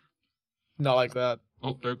 Not like that.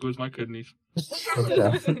 Oh, there goes my kidneys.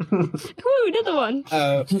 Okay. Woo, another one.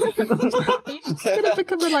 Gonna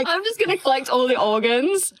become like I'm just gonna collect all the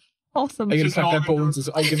organs. awesome. Are you gonna Just collect their not- bones?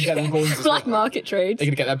 Are you gonna get their bones as well? Black market trades. Are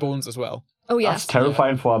you gonna get their bones as well? Oh That's yes.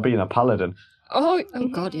 terrifying for being a paladin. Oh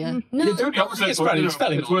god, yeah. No. You do the opposite. It's but, fairly- you know, it's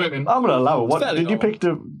fairly it's normal. working. I'm gonna allow it. What fairly did you normal. pick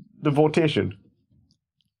the votation?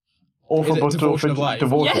 Or Is it devotion of life?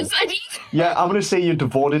 devotion? Yes, I did. Yeah, I'm gonna say you're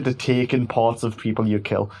devoted to taking parts of people you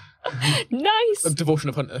kill. Nice. A Devotion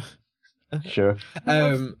of Hunter. Sure.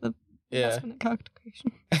 The Yeah. last minute character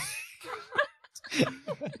creation.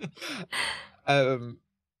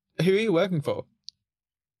 Who are you working for?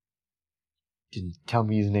 Didn't tell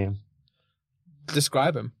me his name.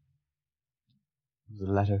 Describe him. The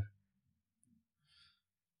letter.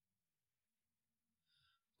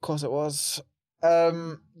 Of course it was.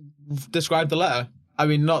 Describe the letter. I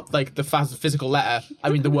mean, not like the physical letter. I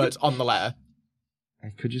mean, the words on the letter. I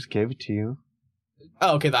could just give it to you.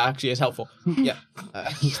 Oh, okay, that actually is helpful. Yeah.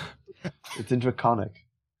 It's in Draconic.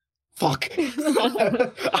 Fuck. I'm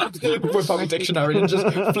going to whip out my dictionary and just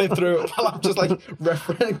flip through it while I'm just like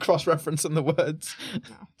cross-referencing the words.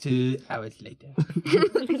 2 hours later.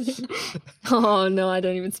 Oh no, I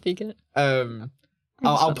don't even speak it.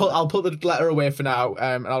 I'll put the letter away for now,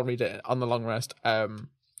 and I'll read it on the long rest.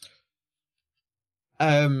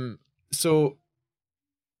 So,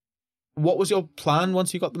 what was your plan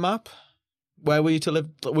once you got the map? Where were you to live?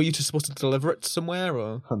 Were you supposed to deliver it somewhere,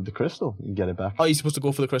 or? And the crystal, you can get it back. Oh, you're supposed to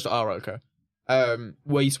go for the crystal. Oh, right, okay.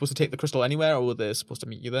 Were you supposed to take the crystal anywhere, or were they supposed to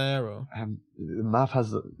meet you there, or?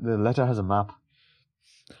 The letter has a map.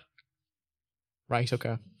 Right,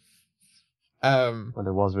 okay. Well,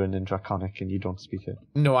 it was written in Draconic, and you don't speak it.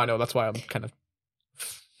 No, I know. That's why I'm kind of.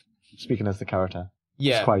 Speaking as the character.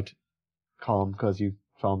 Yeah. It's quite calm because you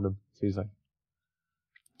found him. So he's like,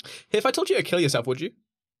 Hey, if I told you to kill yourself, would you?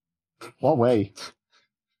 what way?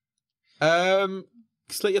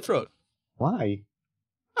 Slit your throat. Why?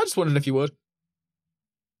 I just wondered if you would.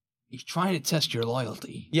 He's trying to test your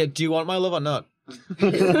loyalty. Yeah, do you want my love or not?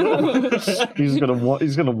 He's gonna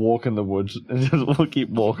walk in the woods and just keep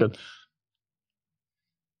walking.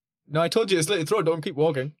 No, I told you to slit your throat. Don't keep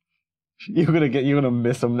walking. You're gonna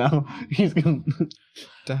miss him now. He's gonna.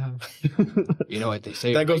 Damn. You know what they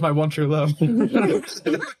say. There goes my one true love.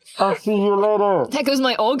 I'll see you later. There goes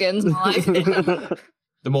my organs.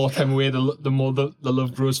 The more time away, the more the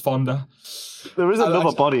love grows fonder. There is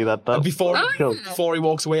another body that Before killed. he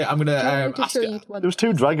walks away, I'm gonna ask Sure you. you'd want- There was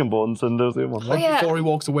 2 dragonborns and there was the other one. Oh, yeah. Before he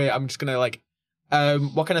walks away, I'm just gonna like,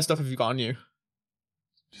 what kind of stuff have you got on you?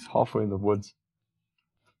 Just halfway in the woods.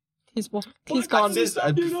 He's gone.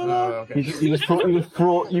 Okay. You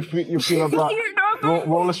feel like that.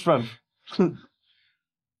 Roll a strength.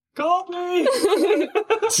 Call me!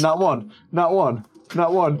 Not one.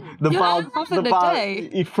 The You're bag. not The having a bag. day.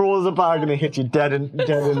 He throws the bag and it hits you dead in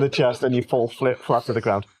the chest, and you fall flat to the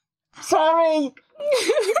ground. Sorry.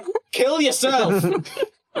 Kill yourself.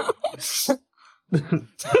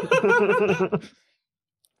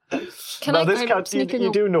 Can Now I this I'm cat, sneaking you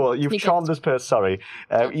up- do know you've sneak charmed up. this person. Sorry,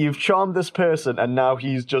 you've charmed this person, and now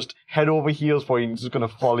he's just head over heels for you. And he's just going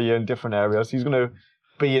to follow you in different areas. He's going to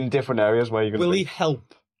be in different areas where you're going to. Will be. he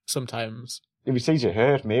help sometimes? If he sees you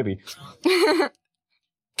hurt, maybe.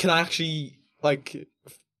 Can I actually can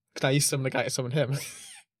I use summon the guy to summon him?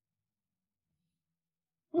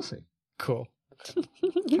 We'll see. Cool.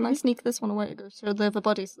 Can I sneak this one away to go through the other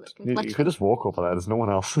bodies so they can You collect could just walk over there. There's no one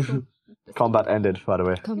else. Combat ended, by the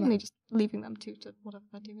way. Only just leaving them to whatever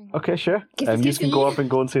they're doing. Okay, sure. Give You us just can go up and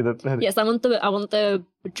go and see the Yes, I want the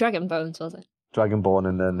dragon bones, was it? Dragonborn,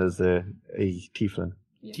 and then there's a tiefling.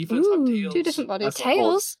 Tieflings have tails. 2 different bodies.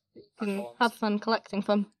 Tails? You can have fun collecting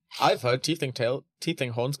from. I've heard tiefling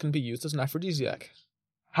horns can be used as an aphrodisiac.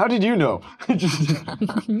 How did you know? Just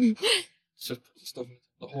stuff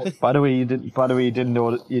the whole. By the way, you didn't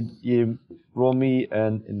know that you roll me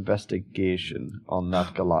an investigation on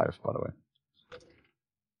that Goliath. By the way,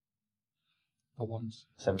 For once.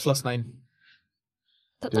 +9.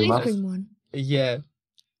 That's Do ice maths. cream one. Yeah.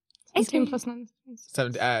 Ice 18 cream. plus 9 is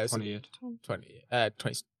 70. 28. 20.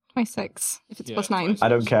 26. If it's Yeah, plus 9. I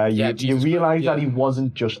don't care. Yeah, You Jesus realise Christ, that yeah. he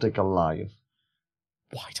wasn't just a Goliath.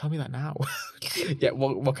 Why tell me that now? Yeah.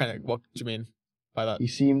 What do you mean by that? He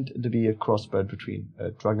seemed to be a crossbred between a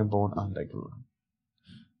Dragonborn and a Goliath.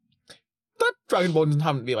 That Dragonborn doesn't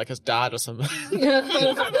happen to be like his dad or something.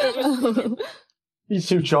 He's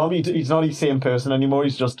too charming. He's not the same person anymore.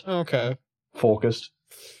 He's just Okay. focused.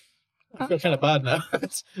 I feel kind of bad now.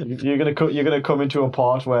 You're gonna come into a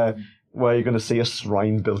part where you're gonna see a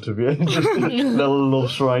shrine built of you, just a little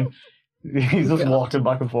love shrine. He's just walking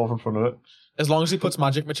back and forth in front of it. As long as he puts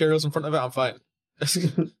magic materials in front of it, I'm fine.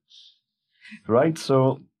 Right,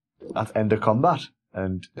 so that's end of combat,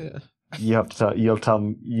 and Yeah. you have to you'll tell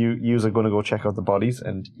them yous are going to go check out the bodies,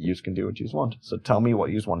 and yous can do what yous want. So tell me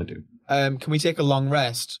what yous want to do. Can we take a long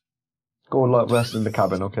rest Go rest in the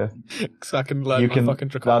cabin, okay? so I can learn You my can. fucking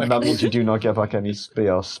draconic? That means you do not get back any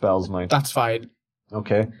spells, mate. That's fine.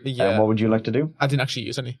 Okay. Yeah. What would you like to do? I didn't actually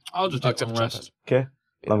use any. I'll just Oh, take except a for rest. Okay.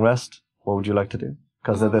 Long rest. What would you like to do?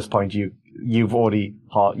 Because at this point, you're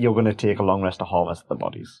going to take a long rest to harvest the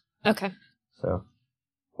bodies. Okay. So,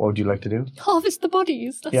 what would you like to do? Harvest the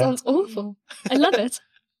bodies. That Yeah. sounds awful. I love it.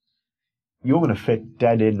 You're going to fit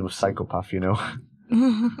dead in with Psychopath, you know.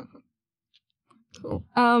 Cool.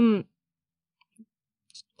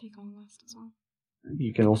 Take on last as well.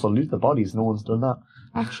 You can also loot the bodies. No one's done that.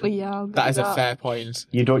 Actually, yeah. I'll That do is a fair point.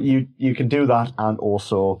 You don't. You can do that, and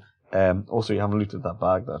also you haven't looted that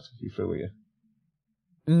bag that you threw with you.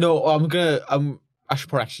 No, I should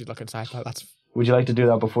probably actually look inside that. That's. Would you like to do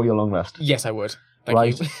that before your long rest? Yes, I would. Thank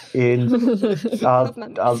Right. you. Do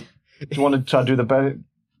you want to try to do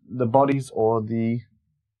the bodies or the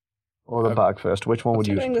bag first? Which one would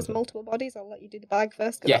you? Considering there's multiple bodies, I'll let you do the bag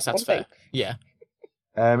first. 'cause Yes, that's one fair. Yeah.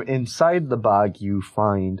 Inside the bag, you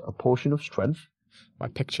find a potion of strength. My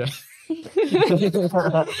picture. Like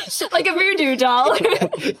a voodoo doll.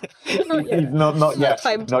 Not yet.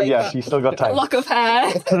 time to Not make yet. that. You still got A time. lock of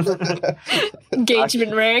hair.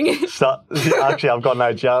 Engagement ring. Actually, I've got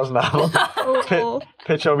ideas now. Oh.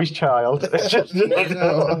 Picture of his child.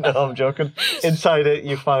 No, I'm joking. Inside it,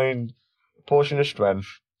 you find a potion of strength,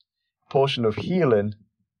 potion of healing,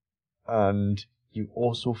 and you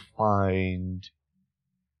also find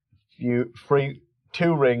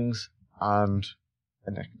two rings and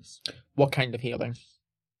a necklace. What kind of healing?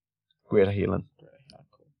 Greater healing.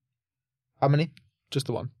 How many? Just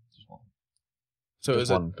the one. So Just is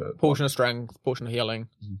it one per- potion of strength, potion of healing,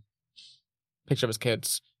 Mhm. picture of his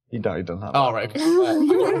kids? He doesn't have. Oh, that.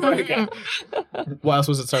 right. Okay. What else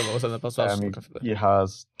was it? Sorry, what was it? That's what I was looking for. He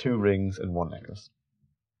has 2 rings and 1 necklace.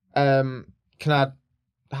 Can I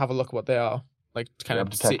have a look at what they are? Like, Do you kind have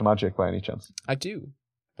of detect magic by any chance? I do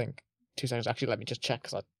think. 2 seconds. Actually, let me just check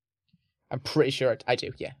because I'm pretty sure I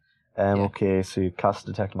do. Yeah. Yeah. Okay, so you cast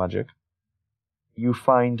detect magic. You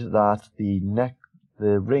find that the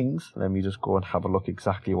rings. Let me just go and have a look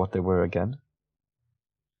exactly what they were again.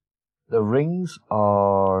 The rings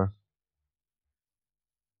are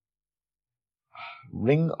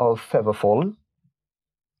Ring of Feather Fallen,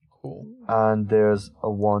 Cool. and there's a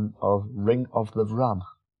one of Ring of the Ram.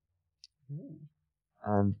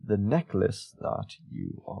 And the necklace that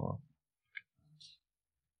you are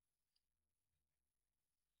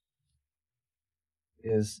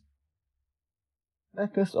is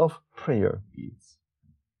necklace of prayer beads.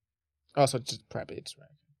 Oh, so just prayer beads, right?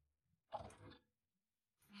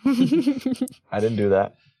 I didn't do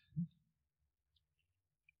that.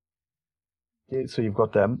 Okay, so you've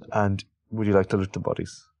got them, and would you like to loot the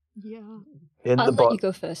bodies? Yeah. In I'll the let bo- you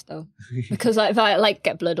go first, though. Because if I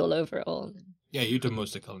get blood all over it all. Yeah, you did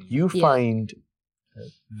most of killing. You Yeah. find a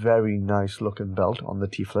very nice looking belt on the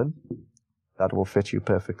tieflin that will fit you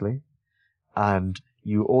perfectly, and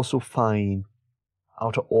you also find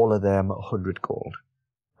out of all of them 100 gold,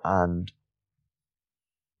 and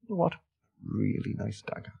you know what? Really nice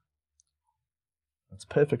dagger. That's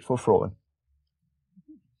perfect for throwing.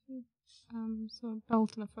 So a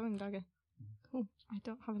belt and a throwing dagger. Cool. I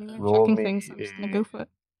don't have any way of Roll checking me things, so I'm just gonna go for it.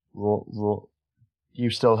 Roll. You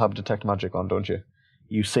still have detect magic on, don't you?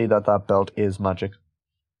 You see that belt is magic.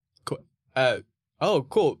 Oh,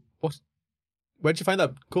 cool. Where'd you find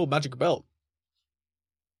that cool magic belt?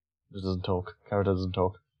 It doesn't talk. Character doesn't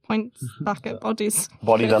talk. Points back at bodies.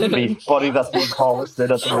 Body that's being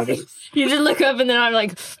harvested at the minute. You just look up and then I'm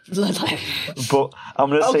like, bloodline. But I'm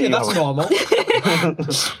gonna say Okay, you that's have normal.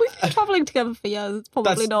 We've been travelling together for years. It's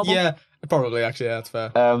probably normal. Yeah, probably actually. Yeah, that's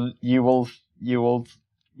fair. you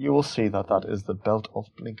will see that is the belt of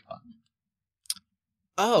Blinkback.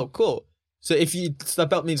 Oh, cool. So that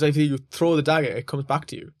belt means if you throw the dagger, it comes back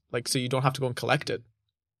to you. Like, so you don't have to go and collect it.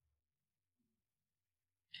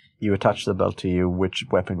 You attach the belt to you. Which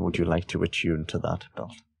weapon would you like to attune to that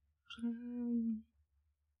belt?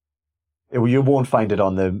 You won't find it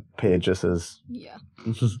on the page. This is Yeah.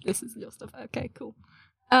 This is your stuff. Okay, cool.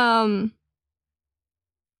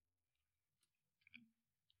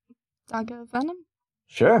 Dagger venom?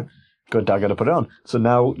 sure. Good dagger to put on. So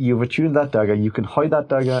now you've attuned that dagger. You can hide that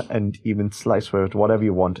dagger and even slice with it whatever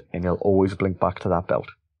you want, and you'll always blink back to that belt.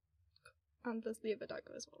 And there's the other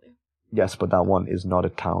dagger as well, yeah. Yes, but that one is not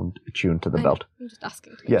attuned to the I know. belt. I'm just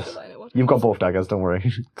asking to make Yes. sure that I know what You've got both daggers, don't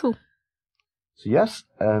worry. Cool. So yes,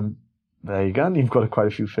 there you go. And you've got quite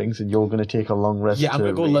a few things, and you're going to take a long rest. Yeah, I'm to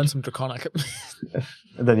gonna go read. learn some Draconic.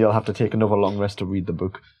 And then you'll have to take another long rest to read the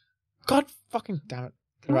book. God fucking damn it.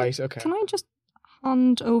 Right, okay. Can I just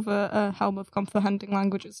hand over a Helm of Comprehending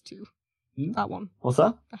Languages to that one? What's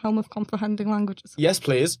that? A Helm of Comprehending Languages. Yes,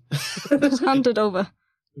 please. Just hand it over.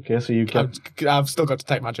 Okay, so you can. I've still got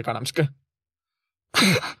detect magic on. I'm just gonna.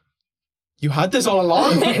 You had this all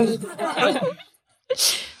along.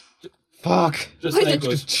 Fuck. Just like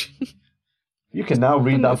us. You can now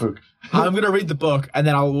read that book. I'm going to read the book, and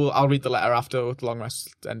then I'll read the letter after the long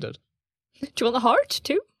rest ended. Do you want the heart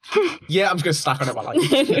too? Yeah, I'm just going to stack on it while I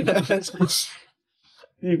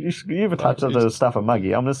You've attached it to the staff of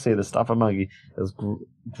Maggie. I'm going to say the staff of Maggie is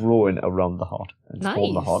growing around the heart. And it's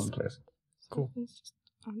holding the heart in place. Cool.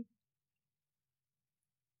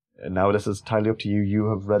 And now this is entirely up to you. You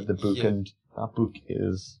have read the book, Yeah. and that book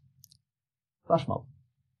is Flash Mob.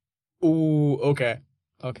 Ooh, okay.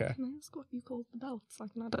 Okay. Can I ask what you called the belt? So I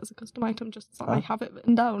can add it as a custom item just so I have it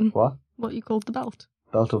written down. What? What you called the belt.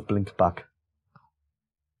 Belt of Blink Back.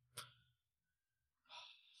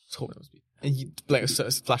 So it must be. Like,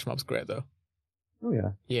 Flash Mob's great, though. Oh,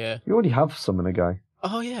 yeah. Yeah. You already have Summon a Guy.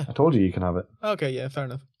 Oh, yeah. I told you can have it. Okay, yeah, fair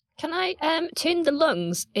enough. Can I turn the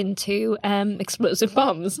lungs into explosive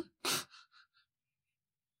bombs?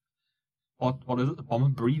 What is it? The bomb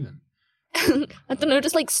and breathing? I don't know,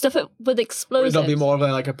 just like stuff it with Would explosives. it not be more of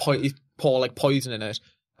a pour like poison in it,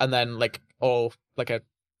 and then like like a Is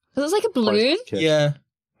this like a balloon? Okay. yeah?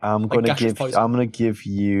 I'm Like gonna gaseous give. poison. I'm gonna give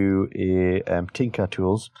you a Tinker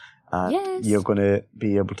tools, and Yes. you're gonna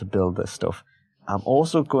be able to build this stuff. I'm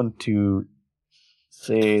also going to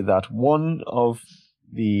say that one of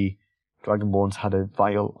the Dragonborns had a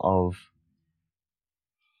vial of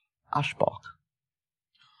Ashbark.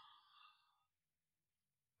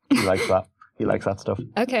 He likes that. He likes that stuff.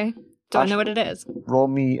 Okay. Do I know what it is? Roll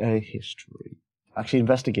me a history. Actually,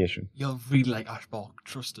 investigation. You'll really like Ashbark.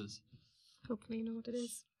 Trust us. Hopefully you know what it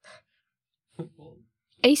is.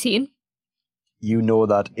 18. You know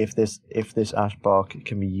that if this Ashbark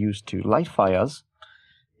can be used to light fires,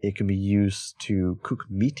 it can be used to cook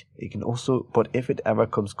meat. It can also, but if it ever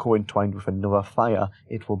comes co-entwined with another fire,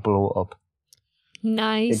 it will blow up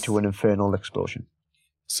Nice. into an infernal explosion.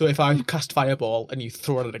 So if I cast fireball and you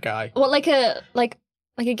throw it at a guy, What, like a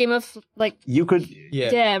game of like You could.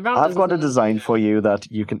 yeah, round I've got a design for you that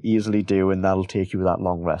you can easily do, and that'll take you that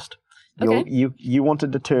long rest. Okay. You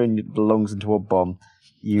wanted to turn the lungs into a bomb.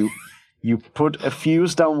 You put a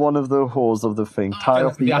fuse down one of the holes of the thing, tie fill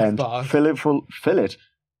off up the the end, Ashbark. fill it.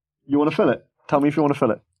 You want to fill it? Tell me if you want to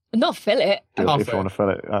fill it. not fill it. Do Half it if you it. want to fill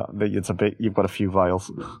it. It's a bit. You've got a few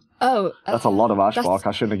vials. Oh, That's a lot of that's- Ashbark.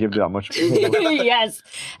 I shouldn't have given you that much. yes.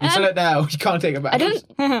 you fill it now. You can't take it back. I don't.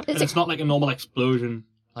 And it's not like a normal explosion.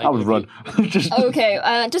 Like I would if run. Just, Okay,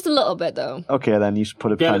 just a little bit though. okay, then you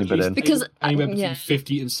put a Yeah, tiny bit in. Because, anywhere between yeah.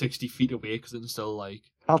 50 and 60 feet away, because it's still like.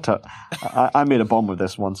 I'll tell. I made a bomb with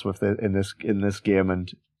this once in this game,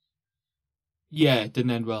 and Yeah, it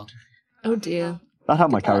didn't end well. Oh dear. that's how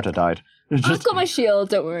my character died. It's I've just got my shield.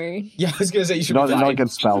 Don't worry. Yeah, I was gonna say you should. not be fine.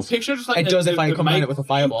 against spells. Picture just like It does if I combine mic- it with a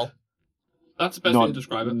fireball. That's the best way to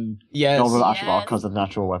describe it. Yes. Not with Yes. Ashbark because it's a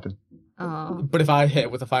natural weapon. Oh. But if I hit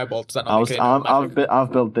it with a fireball, does that not make it magic?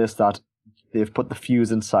 I've built this that they've put the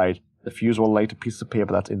fuse inside. The fuse will light a piece of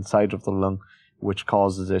paper that's inside of the lung, which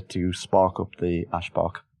causes it to spark up the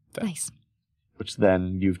Ashbark. Nice. Which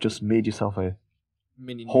then you've just made yourself a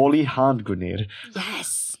Mini. holy hand grenade.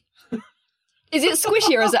 Yes. Is it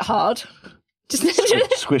squishy or is it hard? Just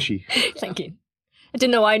Squishy. thank you. I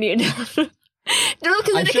didn't know I needed. No, because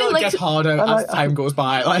I'm then it sure can it like gets harder as time goes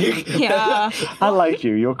by. Like, Yeah. I like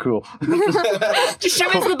you. You're cool. just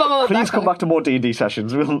shove it to the bottom of the Please come back to more D&D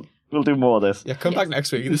sessions. We'll do more of this. yeah, come back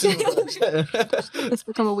next week. This is. It's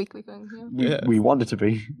become a weekly thing. Yeah. Yeah. We want it to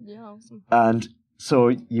be. Yeah. Awesome. And so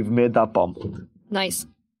you've made that bomb. Nice.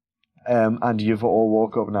 And you've all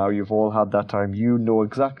woke up now. You've all had that time. You know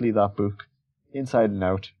exactly that book, inside and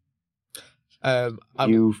out.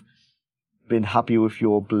 You've been happy with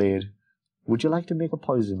your blade. Would you like to make a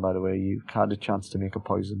poison, by the way? You had a chance to make a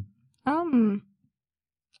poison. Do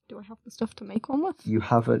I have the stuff to make one with? You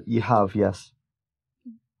have it. You have, yes.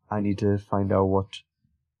 I need to find out what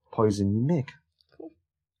poison you make.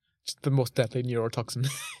 It's the most deadly neurotoxin.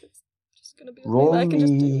 Just gonna be. Roll I can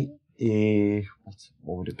just me do.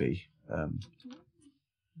 what would it be?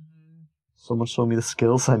 Someone show me the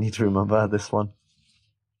skills. I need to remember this one.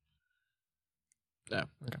 No.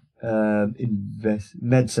 Okay.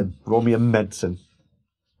 Medicine. Roll me a medicine.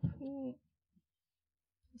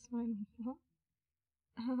 That's fine.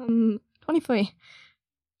 23.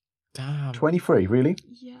 Damn. 23, really?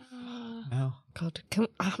 Yeah. No. God,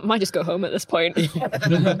 I might just go home at this point.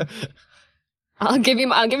 I'll give you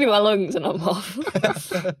my lungs and I'm off.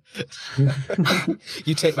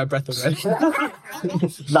 You take my breath away.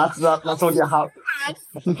 That's all you have.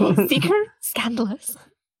 Seeker, scandalous.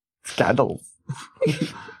 Scandals.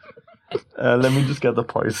 Let me just get the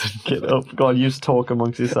poison kit up. God, you just talk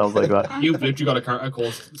amongst yourselves like that. You've literally got a character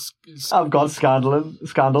called. I've got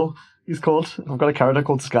Scandal. He's called. I've got a character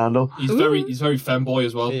called Scandal. He's very femboy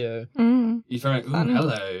as well. Yeah. He's very. Ooh,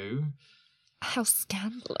 hello. How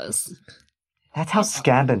scandalous. That's how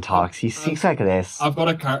Scandon talks. He speaks like this. I've got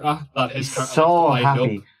a character that is He's so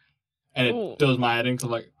happy. and it Ooh. does my head in because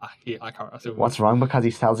I'm like, I hate that character so much. What's wrong? Because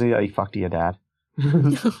he tells you that he fucked your dad.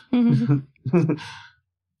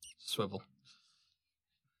 Swivel.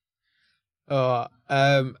 So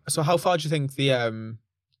how far do you think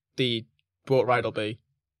the boat ride will be?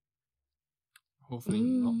 Hopefully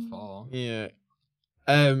not far. Yeah.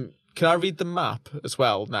 Can I read the map as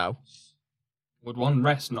well now? Would one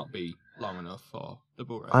rest not be long enough for the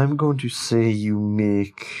boat ride? I'm going to say you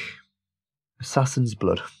make assassin's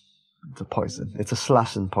blood. It's a poison. It's a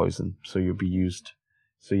slashing poison, so you'll be used.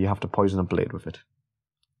 So you have to poison a blade with it.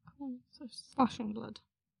 So slashing blood.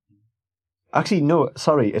 Actually, no.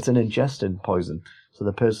 Sorry, it's an ingested poison. So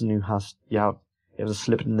the person who has you have to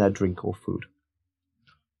slip it in their drink or food.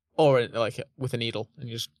 Or like with a needle and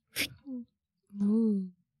you just.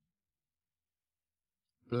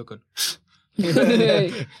 Blow gun.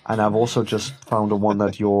 And I've also just found a one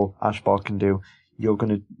that your Ashbar can do.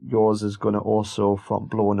 Yours is gonna also, from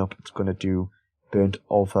blowing up, it's gonna do burnt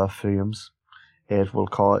alpha fumes. It will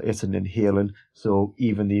call it's an inhalant, so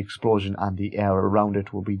even the explosion and the air around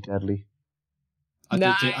it will be deadly.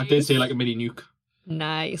 I did say like a mini nuke.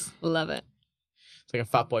 Nice. Love it. It's like a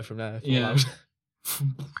fat boy from there. Yeah.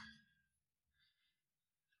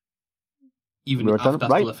 Even We're if done, that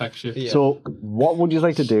right? still affects you. Yeah. So what would you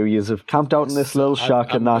like to do? You have camped out in this little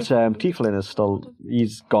shack, and that tiefling is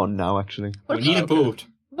he's gone now. Actually, We need a boat.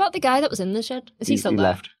 What about the guy that was in the shed? Is he still he there?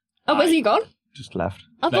 left. Oh, where's he gone? Just left.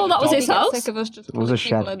 I thought that was his He gets house. sick of us just It was a pulling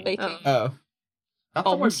people shed. and baking. Oh. That's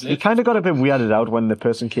the way we He live. kind of got a bit weirded out when the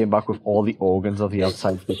person came back with all the organs of the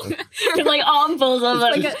outside people. With like armfuls of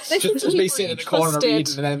it. Just me sitting in the corner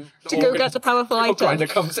reading, and then to go get the powerful item. grinder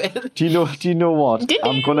comes in. Do you know what? Did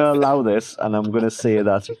I'm he? going to allow this, and I'm going to say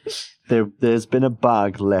that there's been a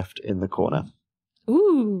bag left in the corner,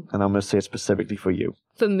 Ooh, and I'm going to say it specifically for you.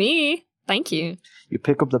 for me. Thank you. You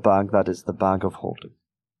pick up the bag. That is the bag of holding.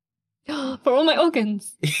 For all my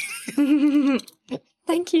organs.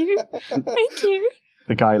 Thank you. Thank you.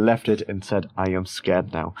 The guy left it and said, "I am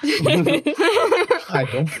scared now." I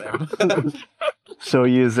don't blame. So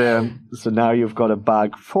so now you've got a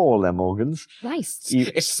bag for all them organs. Nice.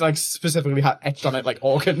 It's like specifically had etched on it like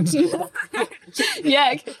organs.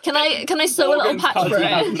 Yeah. Can I sew a little patch for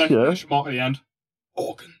it? Yeah. Mark at the end.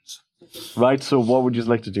 Organs. Right. So what would you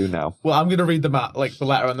like to do now? Well, I'm gonna read the map, like the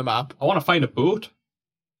letter on the map. I want to find a boat.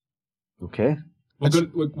 Okay. We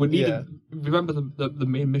need Yeah. to remember the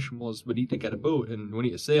main mission was we need to get a boat and we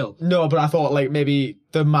need to sail. No, but I thought like maybe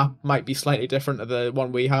the map might be slightly different to the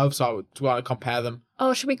one we have, so I would want to compare them.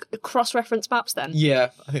 Oh, should we cross-reference maps then? Yeah,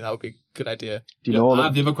 I think that would be a good idea. Do you know all I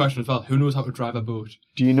have of, the other question as well. Who knows how to drive a boat?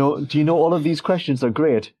 do you know all of these questions are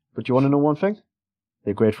great, but do you want to know one thing?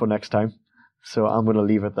 They're great for next time. So I'm going to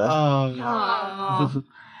leave it there. Aww.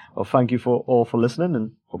 Well, thank you all for listening,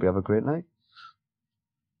 and hope you have a great night.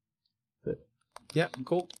 Yeah,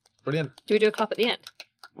 cool, brilliant. Do we do a clap at the end?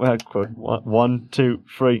 Well, good. 1, 2,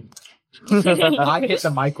 3. I hit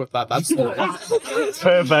the mic with that. That's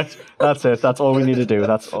Perfect. That's it. That's all we need to do.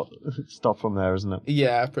 That's all. Stop from there, isn't it?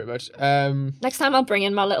 yeah, pretty much. Next time I'll bring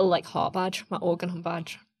in my little like heart badge, my organ hunt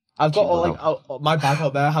badge. I've got all like my bag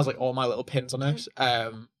out there has like all my little pins on it.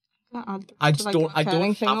 I just don't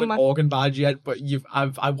have an organ badge yet, but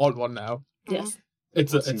I want one now. Yes.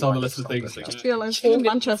 It's on the list of things. I just realised I'm in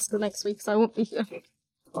Manchester next week, so I won't be here.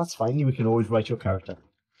 That's fine. We can always write your character.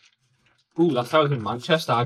 Ooh, that's how I was in Manchester.